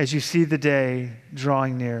as you see the day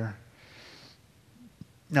drawing near.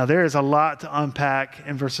 Now, there is a lot to unpack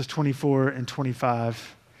in verses 24 and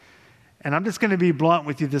 25. And I'm just going to be blunt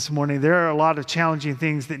with you this morning. There are a lot of challenging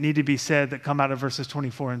things that need to be said that come out of verses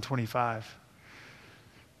 24 and 25.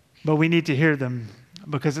 But we need to hear them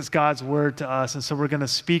because it's God's word to us. And so we're going to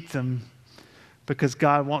speak them because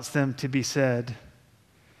God wants them to be said.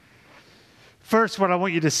 First, what I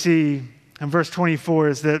want you to see in verse 24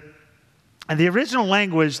 is that in the original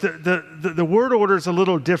language, the word order is a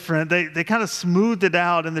little different. They kind of smoothed it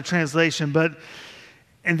out in the translation, but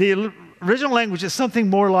in the original language, it's something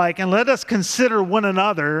more like, and let us consider one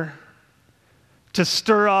another to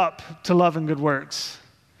stir up to love and good works.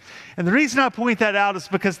 And the reason I point that out is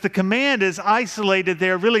because the command is isolated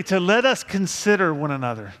there really to let us consider one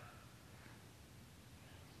another.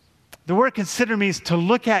 The word consider means to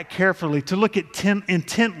look at carefully, to look at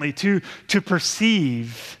intently, to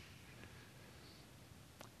perceive.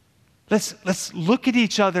 Let's look at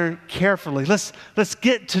each other carefully. Let's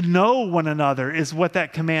get to know one another is what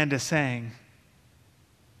that command is saying.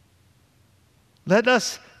 Let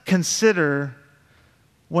us consider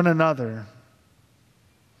one another.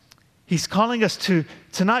 He's calling us to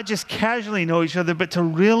not just casually know each other, but to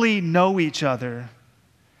really know each other.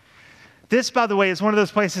 This, by the way, is one of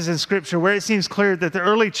those places in Scripture where it seems clear that the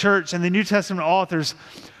early church and the New Testament authors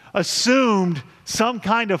assumed some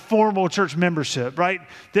kind of formal church membership, right?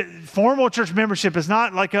 The formal church membership is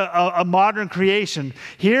not like a modern creation.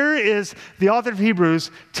 Here is the author of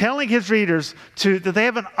Hebrews telling his readers that they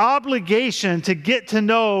have an obligation to get to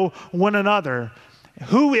know one another.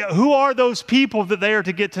 Who are those people that they are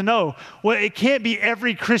to get to know? Well, it can't be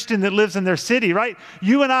every Christian that lives in their city, right?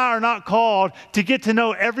 You and I are not called to get to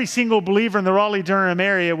know every single believer in the Raleigh-Durham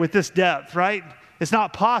area with this depth, right? It's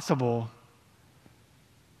not possible.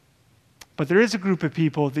 But there is a group of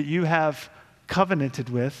people that you have covenanted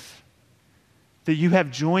with, that you have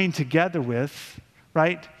joined together with,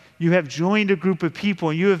 right? You have joined a group of people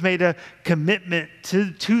and you have made a commitment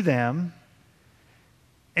to them.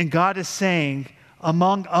 And God is saying,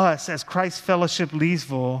 among us as Christ Fellowship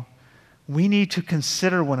Leesville, we need to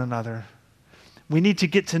consider one another. We need to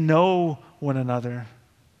get to know one another.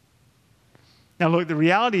 Now look, the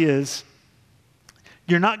reality is,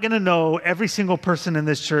 you're not going to know every single person in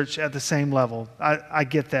this church at the same level. I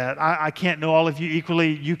get that. I can't know all of you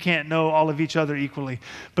equally. You can't know all of each other equally.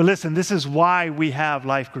 But listen, this is why we have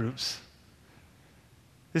life groups.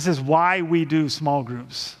 This is why we do small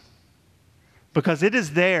groups. Because it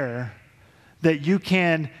is there that you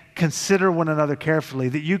can consider one another carefully,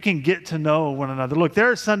 that you can get to know one another. Look,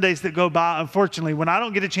 there are Sundays that go by, unfortunately, when I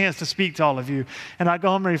don't get a chance to speak to all of you, and I go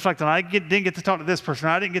home and reflect on, didn't get to talk to this person,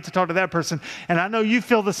 I didn't get to talk to that person, and I know you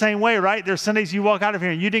feel the same way, right? There's Sundays you walk out of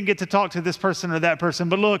here and you didn't get to talk to this person or that person,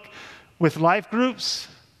 but look, with life groups,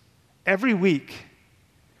 every week,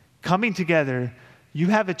 coming together, you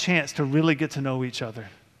have a chance to really get to know each other,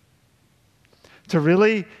 to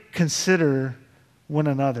really consider one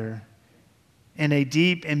another in a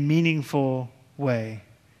deep and meaningful way,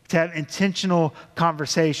 to have intentional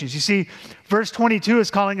conversations. You see, verse 22 is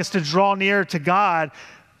calling us to draw near to God,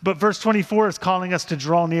 but verse 24 is calling us to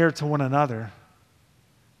draw near to one another,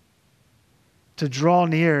 to draw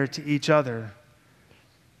near to each other.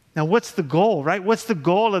 Now, what's the goal, right? What's the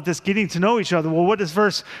goal of this getting to know each other? Well, what does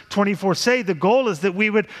verse 24 say? The goal is that we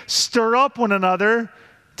would stir up one another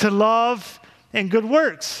to love and good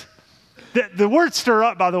works. The word stir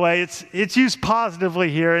up, by the way, it's used positively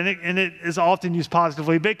here, and it is often used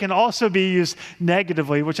positively, but it can also be used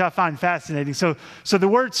negatively, which I find fascinating. So the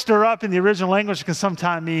word stir up in the original language can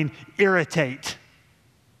sometimes mean irritate,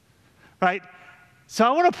 right? So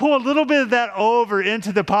I want to pull a little bit of that over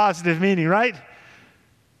into the positive meaning, right?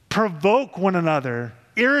 Provoke one another,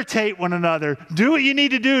 irritate one another, do what you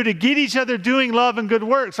need to do to get each other doing love and good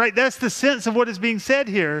works, right? That's the sense of what is being said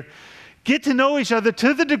here. Get to know each other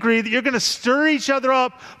to the degree that you're going to stir each other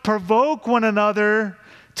up, provoke one another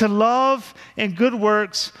to love and good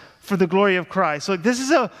works for the glory of Christ. So this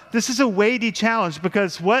is a weighty challenge,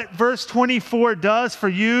 because what verse 24 does for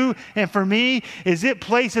you and for me is it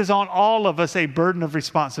places on all of us a burden of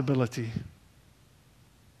responsibility.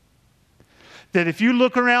 That if you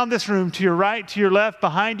look around this room, to your right, to your left,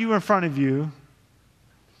 behind you, in front of you,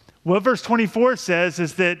 what verse 24 says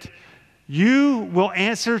is that you will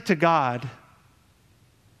answer to God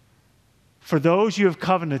for those you have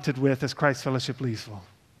covenanted with as Christ Fellowship Leesville.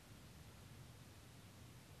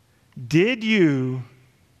 Did you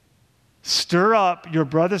stir up your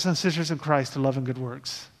brothers and sisters in Christ to love and good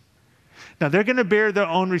works? Now, they're going to bear their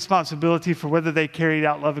own responsibility for whether they carried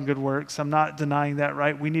out love and good works. I'm not denying that,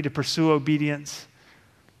 right? We need to pursue obedience.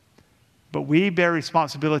 But we bear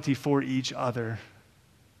responsibility for each other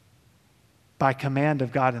by command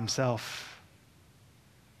of God Himself.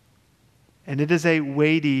 and it is a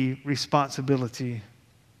weighty responsibility.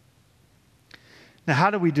 Now,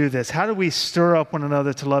 how do we do this? How do we stir up one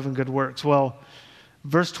another to love and good works? Well,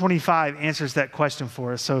 verse 25 answers that question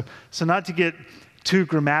for us. So not to get too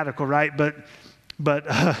grammatical, right? But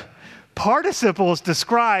participles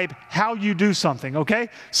describe how you do something, okay?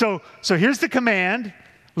 So here's the command.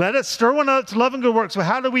 Let us stir one another to love and good works. So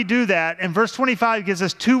how do we do that? And verse 25 gives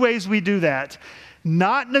us two ways we do that.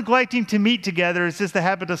 Not neglecting to meet together, as is the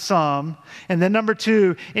habit of some. And then number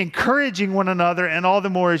two, encouraging one another, and all the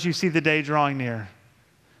more as you see the day drawing near.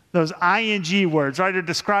 Those ing words, right, are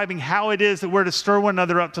describing how it is that we're to stir one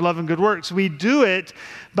another up to love and good works. We do it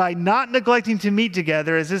by not neglecting to meet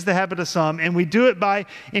together, as is the habit of some, and we do it by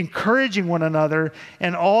encouraging one another,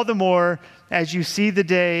 and all the more as you see the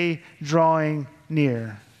day drawing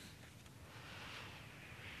near.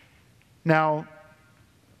 Now,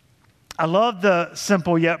 I love the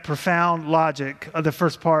simple yet profound logic of the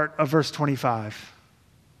first part of verse 25.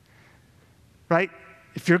 Right?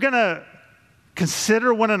 If you're going to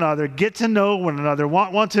consider one another, get to know one another,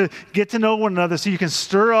 want to get to know one another so you can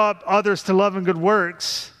stir up others to love and good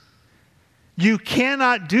works, you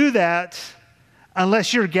cannot do that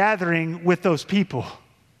unless you're gathering with those people.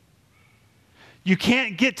 You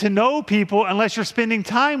can't get to know people unless you're spending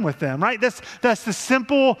time with them, right? That's the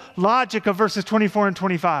simple logic of verses 24 and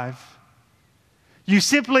 25. You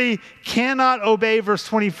simply cannot obey verse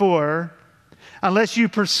 24 unless you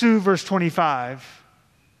pursue verse 25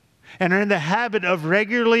 and are in the habit of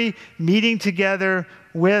regularly meeting together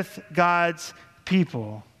with God's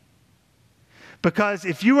people. Because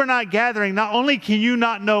if you are not gathering, not only can you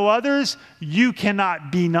not know others, you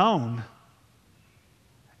cannot be known.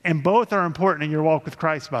 And both are important in your walk with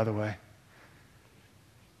Christ, by the way.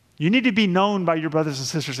 You need to be known by your brothers and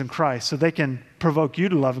sisters in Christ so they can provoke you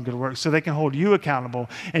to love and good works, so they can hold you accountable.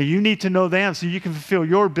 And you need to know them so you can fulfill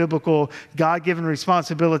your biblical, God-given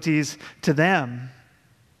responsibilities to them.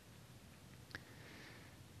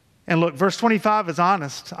 And look, verse 25 is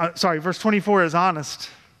honest. Verse 24 is honest.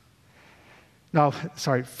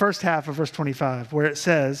 First half of verse 25, where it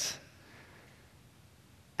says,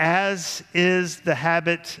 as is the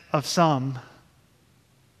habit of some.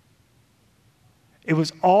 It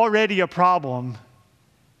was already a problem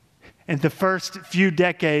in the first few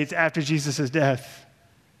decades after Jesus' death.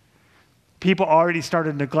 People already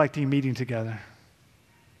started neglecting meeting together.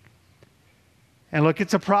 And look,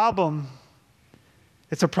 it's a problem.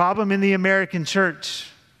 It's a problem in the American church.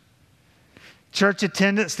 Church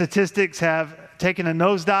attendance statistics have taken a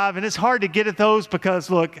nosedive, and it's hard to get at those because,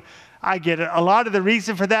 look, I get it. A lot of the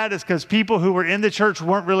reason for that is because people who were in the church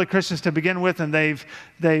weren't really Christians to begin with, and they've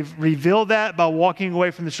revealed that by walking away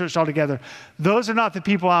from the church altogether. Those are not the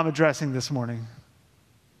people I'm addressing this morning.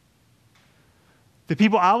 The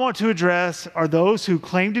people I want to address are those who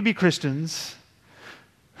claim to be Christians,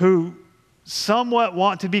 who somewhat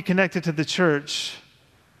want to be connected to the church,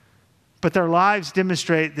 but their lives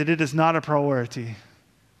demonstrate that it is not a priority.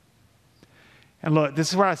 And look, this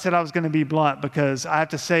is where I said I was going to be blunt because I have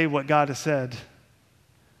to say what God has said.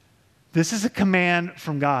 This is a command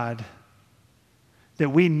from God that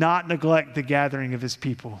we not neglect the gathering of his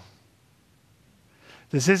people.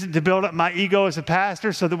 This isn't to build up my ego as a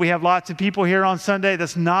pastor so that we have lots of people here on Sunday.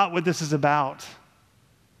 That's not what this is about.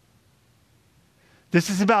 This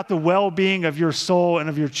is about the well-being of your soul and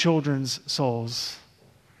of your children's souls.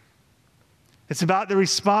 It's about the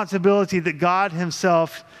responsibility that God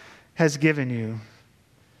himself has given you.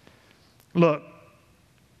 Look,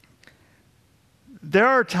 there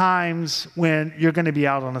are times when you're going to be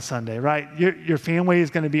out on a Sunday, right? Your family is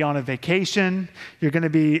going to be on a vacation. You're going to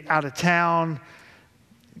be out of town,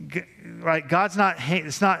 right?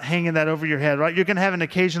 It's not hanging that over your head, right? You're going to have an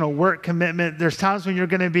occasional work commitment. There's times when you're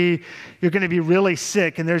going to be really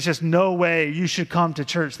sick, and there's just no way you should come to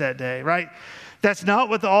church that day, right? That's not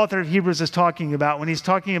what the author of Hebrews is talking about when he's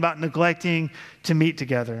talking about neglecting to meet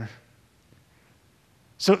together.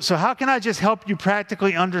 So how can I just help you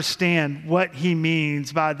practically understand what he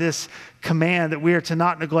means by this command that we are to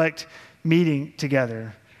not neglect meeting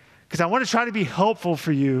together? Because I want to try to be helpful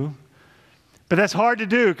for you, but that's hard to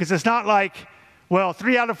do because it's not like, well,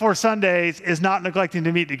 3 out of 4 Sundays is not neglecting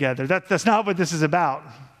to meet together. That's not what this is about,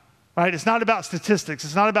 right? It's not about statistics.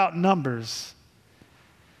 It's not about numbers.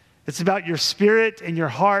 It's about your spirit and your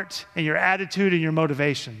heart and your attitude and your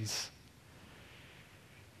motivations.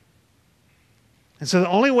 And so the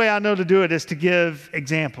only way I know to do it is to give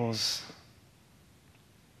examples.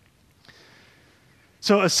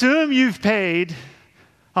 So assume you've paid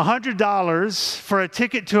 $100 for a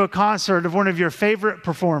ticket to a concert of one of your favorite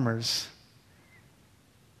performers.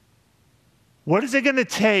 What is it going to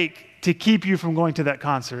take to keep you from going to that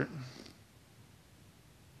concert?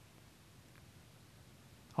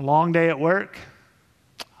 a long day at work,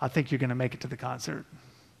 I think you're going to make it to the concert.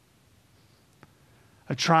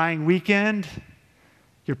 A trying weekend,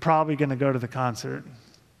 you're probably going to go to the concert.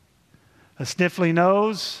 A sniffly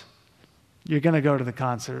nose, you're going to go to the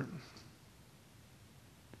concert.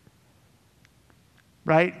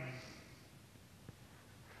 Right?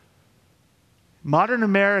 Modern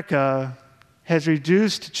America has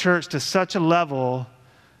reduced church to such a level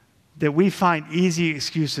that we find easy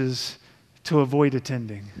excuses to avoid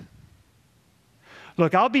attending.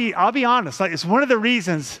 Look, I'll be honest. Like, it's one of the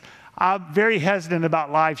reasons I'm very hesitant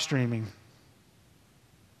about live streaming.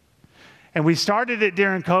 And we started it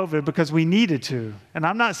during COVID because we needed to. And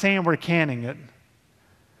I'm not saying we're canning it,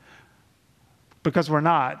 because we're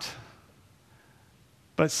not.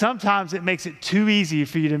 But sometimes it makes it too easy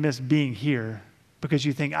for you to miss being here because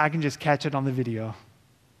you think, I can just catch it on the video.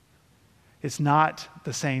 It's not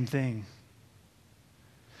the same thing.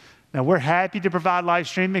 Now, we're happy to provide live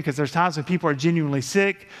streaming because there's times when people are genuinely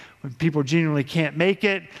sick, when people genuinely can't make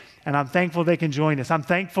it, and I'm thankful they can join us. I'm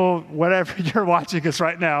thankful whatever you're watching us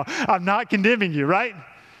right now. I'm not condemning you, right?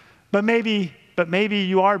 But maybe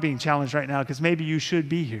you are being challenged right now because maybe you should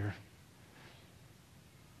be here.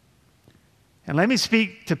 And let me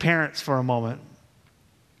speak to parents for a moment.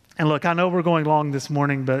 And look, I know we're going long this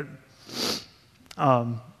morning, but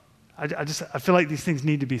I feel like these things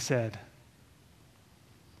need to be said.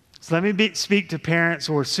 So let me speak to parents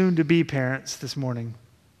or soon-to-be parents this morning,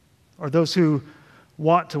 or those who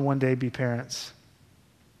want to one day be parents.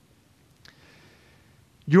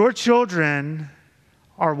 Your children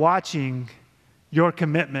are watching your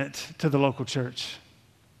commitment to the local church.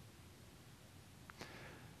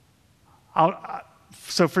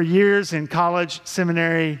 So for years in college,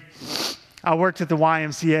 seminary, I worked at the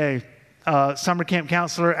YMCA, summer camp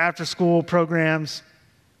counselor, after-school programs.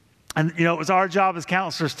 And, it was our job as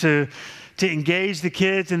counselors to engage the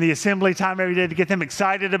kids in the assembly time every day, to get them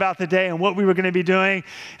excited about the day and what we were going to be doing.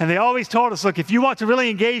 And they always told us, look, if you want to really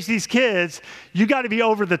engage these kids, you got to be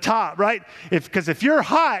over the top, right? Because if you're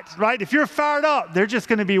hot, right, if you're fired up, they're just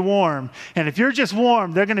going to be warm. And if you're just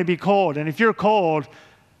warm, they're going to be cold. And if you're cold,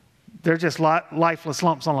 they're just lifeless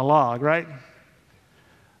lumps on a log, right?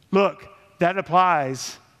 Look, that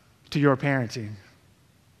applies to your parenting.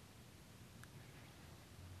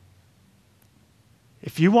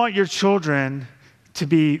 If you want your children to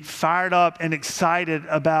be fired up and excited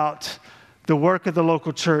about the work of the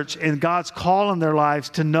local church and God's call in their lives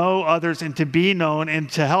to know others and to be known and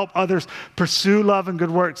to help others pursue love and good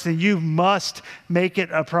works, then you must make it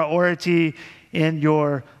a priority in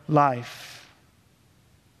your life.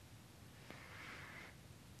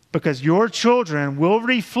 Because your children will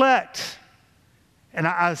reflect, and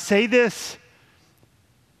I say this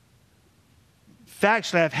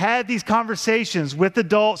factually, I've had these conversations with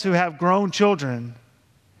adults who have grown children,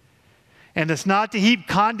 and it's not to heap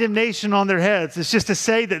condemnation on their heads. It's just to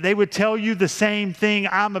say that they would tell you the same thing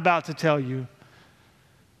I'm about to tell you.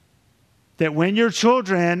 That when your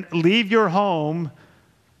children leave your home,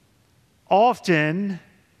 often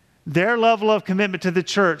their level of commitment to the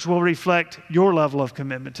church will reflect your level of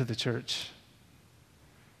commitment to the church.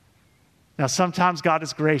 Now, sometimes God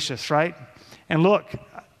is gracious, right? And look,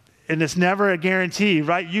 and it's never a guarantee,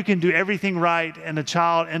 right? You can do everything right and a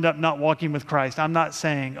child end up not walking with Christ. I'm not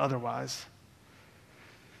saying otherwise.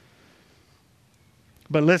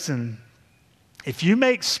 But listen, if you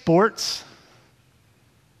make sports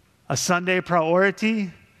a Sunday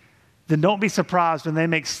priority, then don't be surprised when they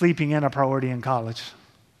make sleeping in a priority in college.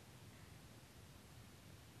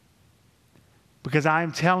 Because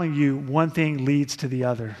I'm telling you, one thing leads to the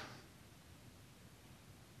other.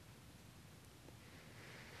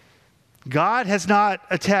 God has not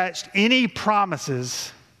attached any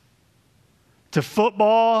promises to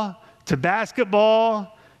football, to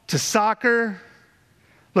basketball, to soccer.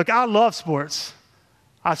 Look, I love sports.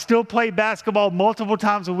 I still play basketball multiple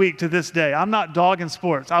times a week to this day. I'm not dogging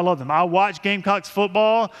sports. I love them. I watch Gamecocks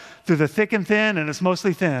football through the thick and thin, and it's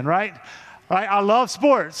mostly thin, right? I love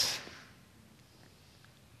sports.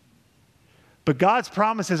 But God's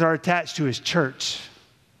promises are attached to His church.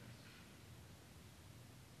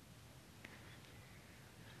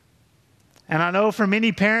 And I know for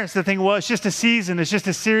many parents that think, well, it's just a season. It's just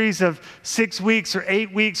a series of 6 weeks or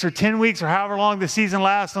 8 weeks or 10 weeks or however long the season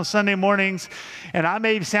lasts on Sunday mornings. And I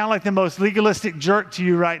may sound like the most legalistic jerk to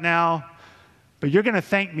you right now, but you're going to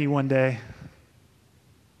thank me one day.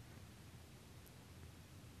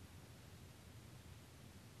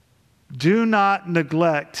 Do not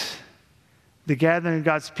neglect the gathering of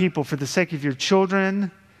God's people for the sake of your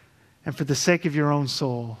children and for the sake of your own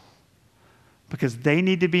soul. Because they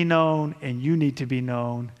need to be known and you need to be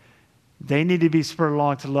known. They need to be spurred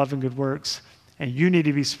along to love and good works, and you need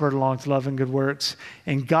to be spurred along to love and good works.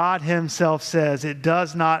 And God himself says it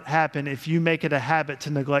does not happen if you make it a habit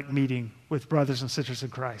to neglect meeting with brothers and sisters in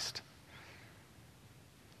Christ.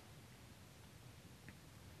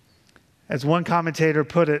 As one commentator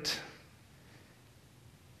put it,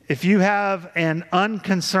 if you have an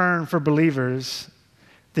unconcern for believers,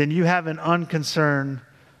 then you have an unconcern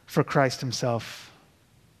for Christ himself.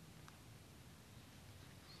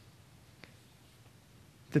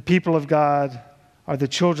 The people of God are the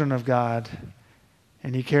children of God,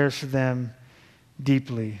 and he cares for them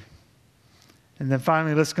deeply. And then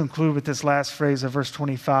finally, let's conclude with this last phrase of verse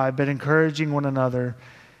 25, but encouraging one another,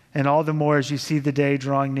 and all the more as you see the day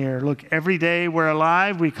drawing near. Look, every day we're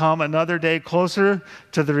alive, we come another day closer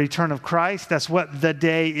to the return of Christ. That's what the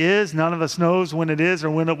day is. None of us knows when it is or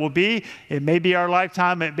when it will be. It may be our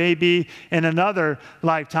lifetime, it may be in another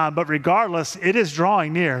lifetime, but regardless, it is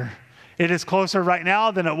drawing near. It is closer right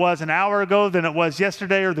now than it was an hour ago, than it was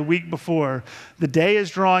yesterday or the week before. The day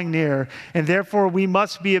is drawing near, and therefore we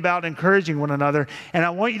must be about encouraging one another. And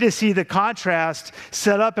I want you to see the contrast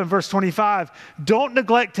set up in verse 25. Don't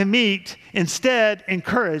neglect to meet, instead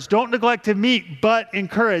encourage. Don't neglect to meet, but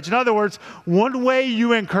encourage. In other words, one way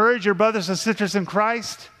you encourage your brothers and sisters in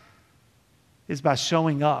Christ is by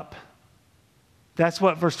showing up. That's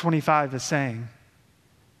what verse 25 is saying.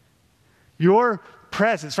 Your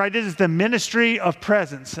presence, right? This is the ministry of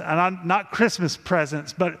presence. And not Christmas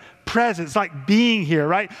presents, but presence, like being here,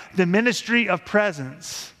 right? The ministry of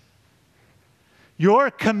presence. Your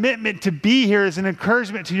commitment to be here is an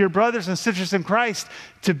encouragement to your brothers and sisters in Christ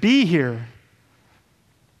to be here.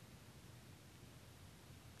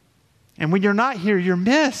 And when you're not here, you're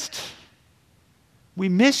missed. We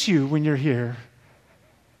miss you when you're here.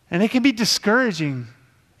 And it can be discouraging.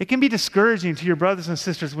 It can be discouraging to your brothers and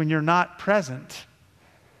sisters when you're not present.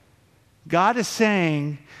 God is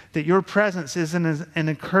saying that your presence is an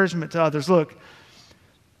encouragement to others. Look,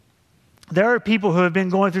 there are people who have been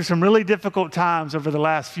going through some really difficult times over the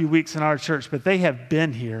last few weeks in our church, but they have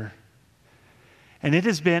been here. And it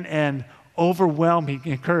has been an overwhelming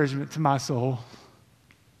encouragement to my soul.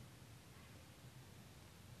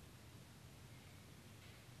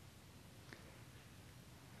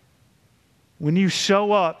 When you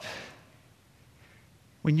show up,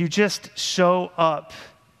 when you just show up,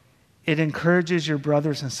 it encourages your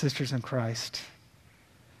brothers and sisters in Christ.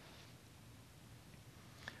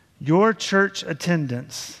 Your church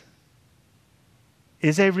attendance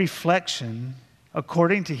is a reflection,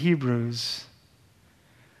 according to Hebrews,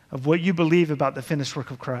 of what you believe about the finished work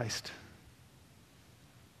of Christ.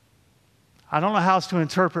 I don't know how else to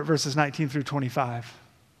interpret verses 19 through 25.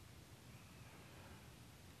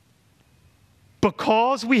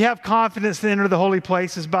 Because we have confidence to enter the holy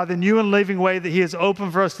places by the new and living way that he has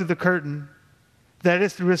opened for us through the curtain, that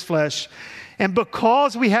is through his flesh, and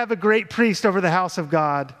because we have a great priest over the house of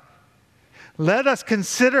God, let us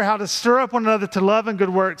consider how to stir up one another to love and good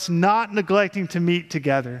works, not neglecting to meet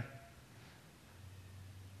together.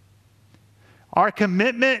 Our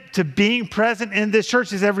commitment to being present in this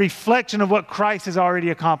church is a reflection of what Christ has already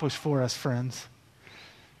accomplished for us, friends.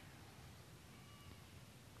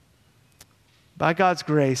 By God's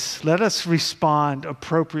grace, let us respond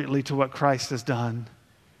appropriately to what Christ has done.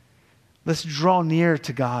 Let's draw near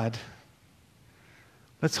to God.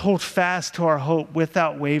 Let's hold fast to our hope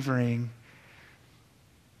without wavering.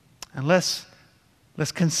 And let's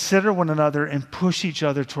consider one another and push each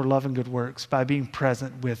other toward love and good works by being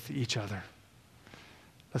present with each other.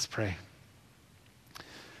 Let's pray.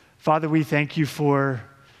 Father, we thank you for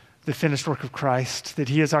the finished work of Christ, that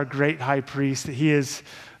he is our great high priest, that he is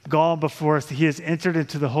gone before us, that he has entered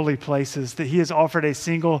into the holy places, that he has offered a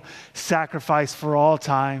single sacrifice for all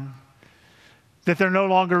time, that there no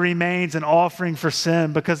longer remains an offering for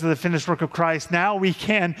sin because of the finished work of Christ. Now we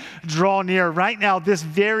can draw near. Right now, this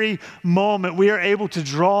very moment, we are able to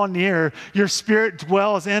draw near. Your Spirit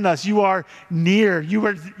dwells in us. You are near. You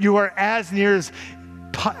are as near as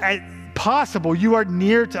possible. You are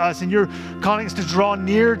near to us, and you're calling us to draw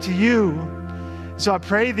near to you. So I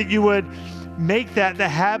pray that you would make that the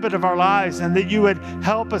habit of our lives, and that you would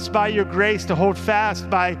help us by your grace to hold fast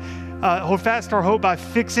our hope by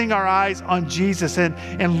fixing our eyes on Jesus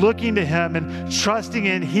and looking to him and trusting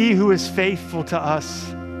in he who is faithful to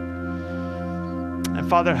us. And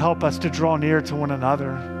Father, help us to draw near to one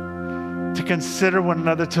another, to consider one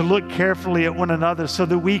another, to look carefully at one another so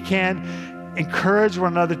that we can encourage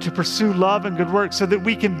one another to pursue love and good works, so that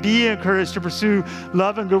we can be encouraged to pursue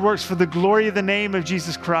love and good works for the glory of the name of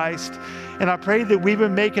Jesus Christ. And I pray that we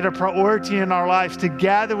would make it a priority in our lives to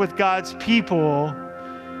gather with God's people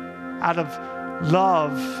out of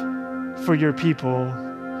love for your people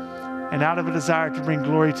and out of a desire to bring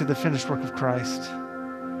glory to the finished work of Christ.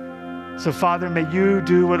 So, Father, may you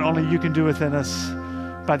do what only you can do within us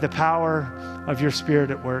by the power of your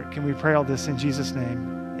Spirit at work. And we pray all this in Jesus'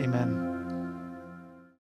 name. Amen.